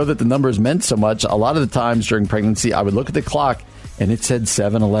I didn't know that the numbers meant so much. A lot of the times during pregnancy, I would look at the clock, and it said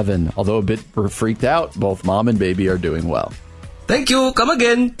 7-11. Although a bit freaked out, both mom and baby are doing well. Thank you. Come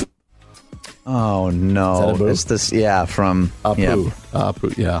again. Oh, no. It's this, from...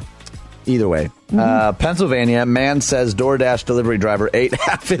 Apu, yeah. Either way. Pennsylvania, man says DoorDash delivery driver ate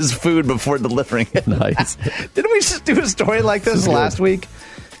half his food before delivering it. Nice. Didn't we just do a story like this last week?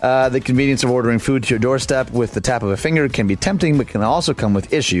 The convenience of ordering food to your doorstep with the tap of a finger can be tempting, but can also come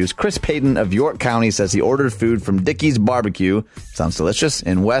with issues. Chris Payton of York County says he ordered food from Dickie's Barbecue, sounds delicious,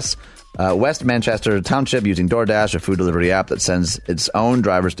 in West Manchester Township using DoorDash, a food delivery app that sends its own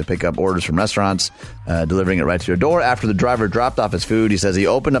drivers to pick up orders from restaurants, delivering it right to your door. After the driver dropped off his food, he says he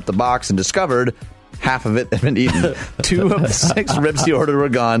opened up the box and discovered half of it had been eaten. 2 of the 6 ribs he ordered were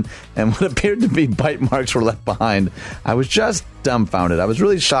gone, and what appeared to be bite marks were left behind. I was just dumbfounded. I was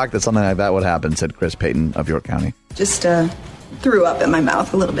really shocked that something like that would happen, said Chris Payton of York County. Just threw up in my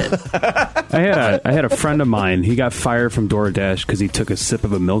mouth a little bit. I had a friend of mine. He got fired from DoorDash because he took a sip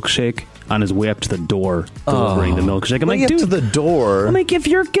of a milkshake on his way up to the door, delivering the milkshake. I'm like, dude, to the door. I'm like, if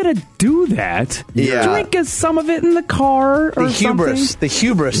you're gonna do that, drink some of it in the car or something. The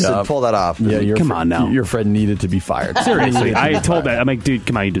hubris to pull that off. Yeah, come on now. Your friend needed to be fired. Seriously, I told that. I'm like, dude,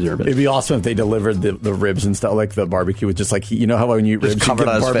 come on, you deserve it. It'd be awesome if they delivered the ribs and stuff, like the barbecue with just like, you know how when you eat ribs, you get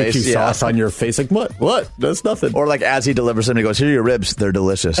barbecue sauce on your face. Like, what? That's nothing. Or like as he delivers them, he goes, here are your ribs. They're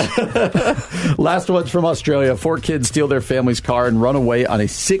delicious. Last one's from Australia. 4 kids steal their family's car and run away on a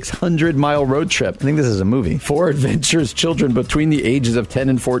 600-mile road trip. I think this is a movie. 4 adventurous children between the ages of 10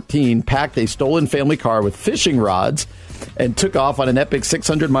 and 14 packed a stolen family car with fishing rods and took off on an epic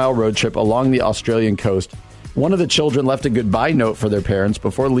 600-mile road trip along the Australian coast. One of the children left a goodbye note for their parents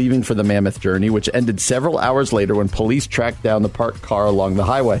before leaving for the mammoth journey, which ended several hours later when police tracked down the parked car along the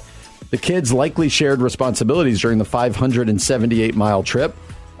highway. The kids likely shared responsibilities during the 578-mile trip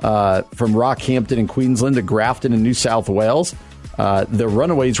from Rockhampton in Queensland to Grafton in New South Wales. The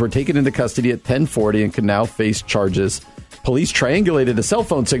runaways were taken into custody at 10:40 and can now face charges. Police triangulated a cell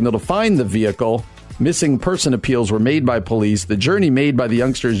phone signal to find the vehicle. Missing person appeals were made by police. The journey made by the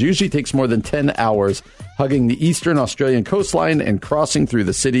youngsters usually takes more than 10 hours, hugging the eastern Australian coastline and crossing through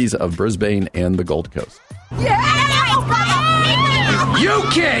the cities of Brisbane and the Gold Coast. You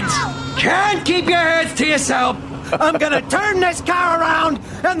kids can't keep your heads to yourself. I'm going to turn this car around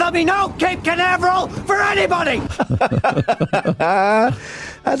and there'll be no Cape Canaveral for anybody.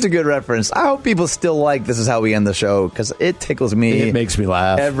 That's a good reference. I hope people still like This Is How We End the Show because it tickles me. It makes me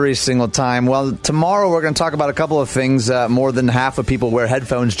laugh. Every single time. Well, tomorrow we're going to talk about a couple of things. More than half of people wear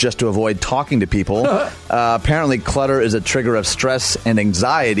headphones just to avoid talking to people. Apparently, clutter is a trigger of stress and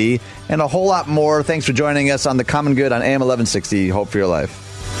anxiety, and a whole lot more. Thanks for joining us on The Common Good on AM 1160. Hope for your life.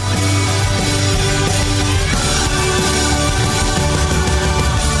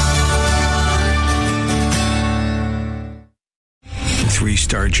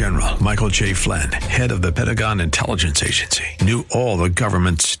 3-star General Michael J. Flynn, head of the Pentagon Intelligence Agency, knew all the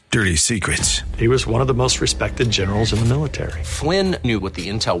government's dirty secrets. He was one of the most respected generals in the military. Flynn knew what the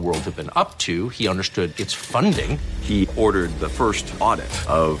intel world had been up to. He understood its funding. He ordered the first audit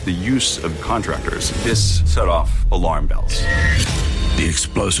of the use of contractors. This set off alarm bells. The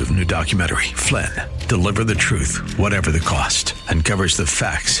explosive new documentary, Flynn, Deliver the Truth, Whatever the Cost, uncovers the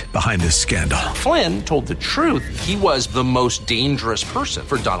facts behind this scandal. Flynn told the truth. He was the most dangerous person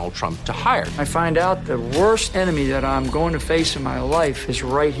for Donald Trump to hire. I find out the worst enemy that I'm going to face in my life is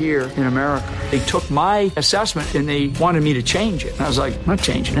right here in America. They took my assessment and they wanted me to change it. And I was like, I'm not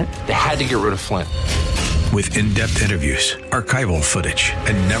changing it. They had to get rid of Flynn. With in-depth interviews, archival footage,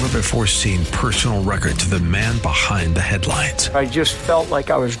 and never-before-seen personal records of the man behind the headlines. I just felt like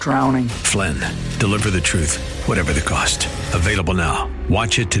I was drowning. Flynn, Deliver the Truth, Whatever the Cost. Available now.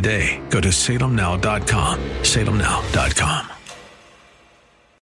 Watch it today. Go to salemnow.com. salemnow.com.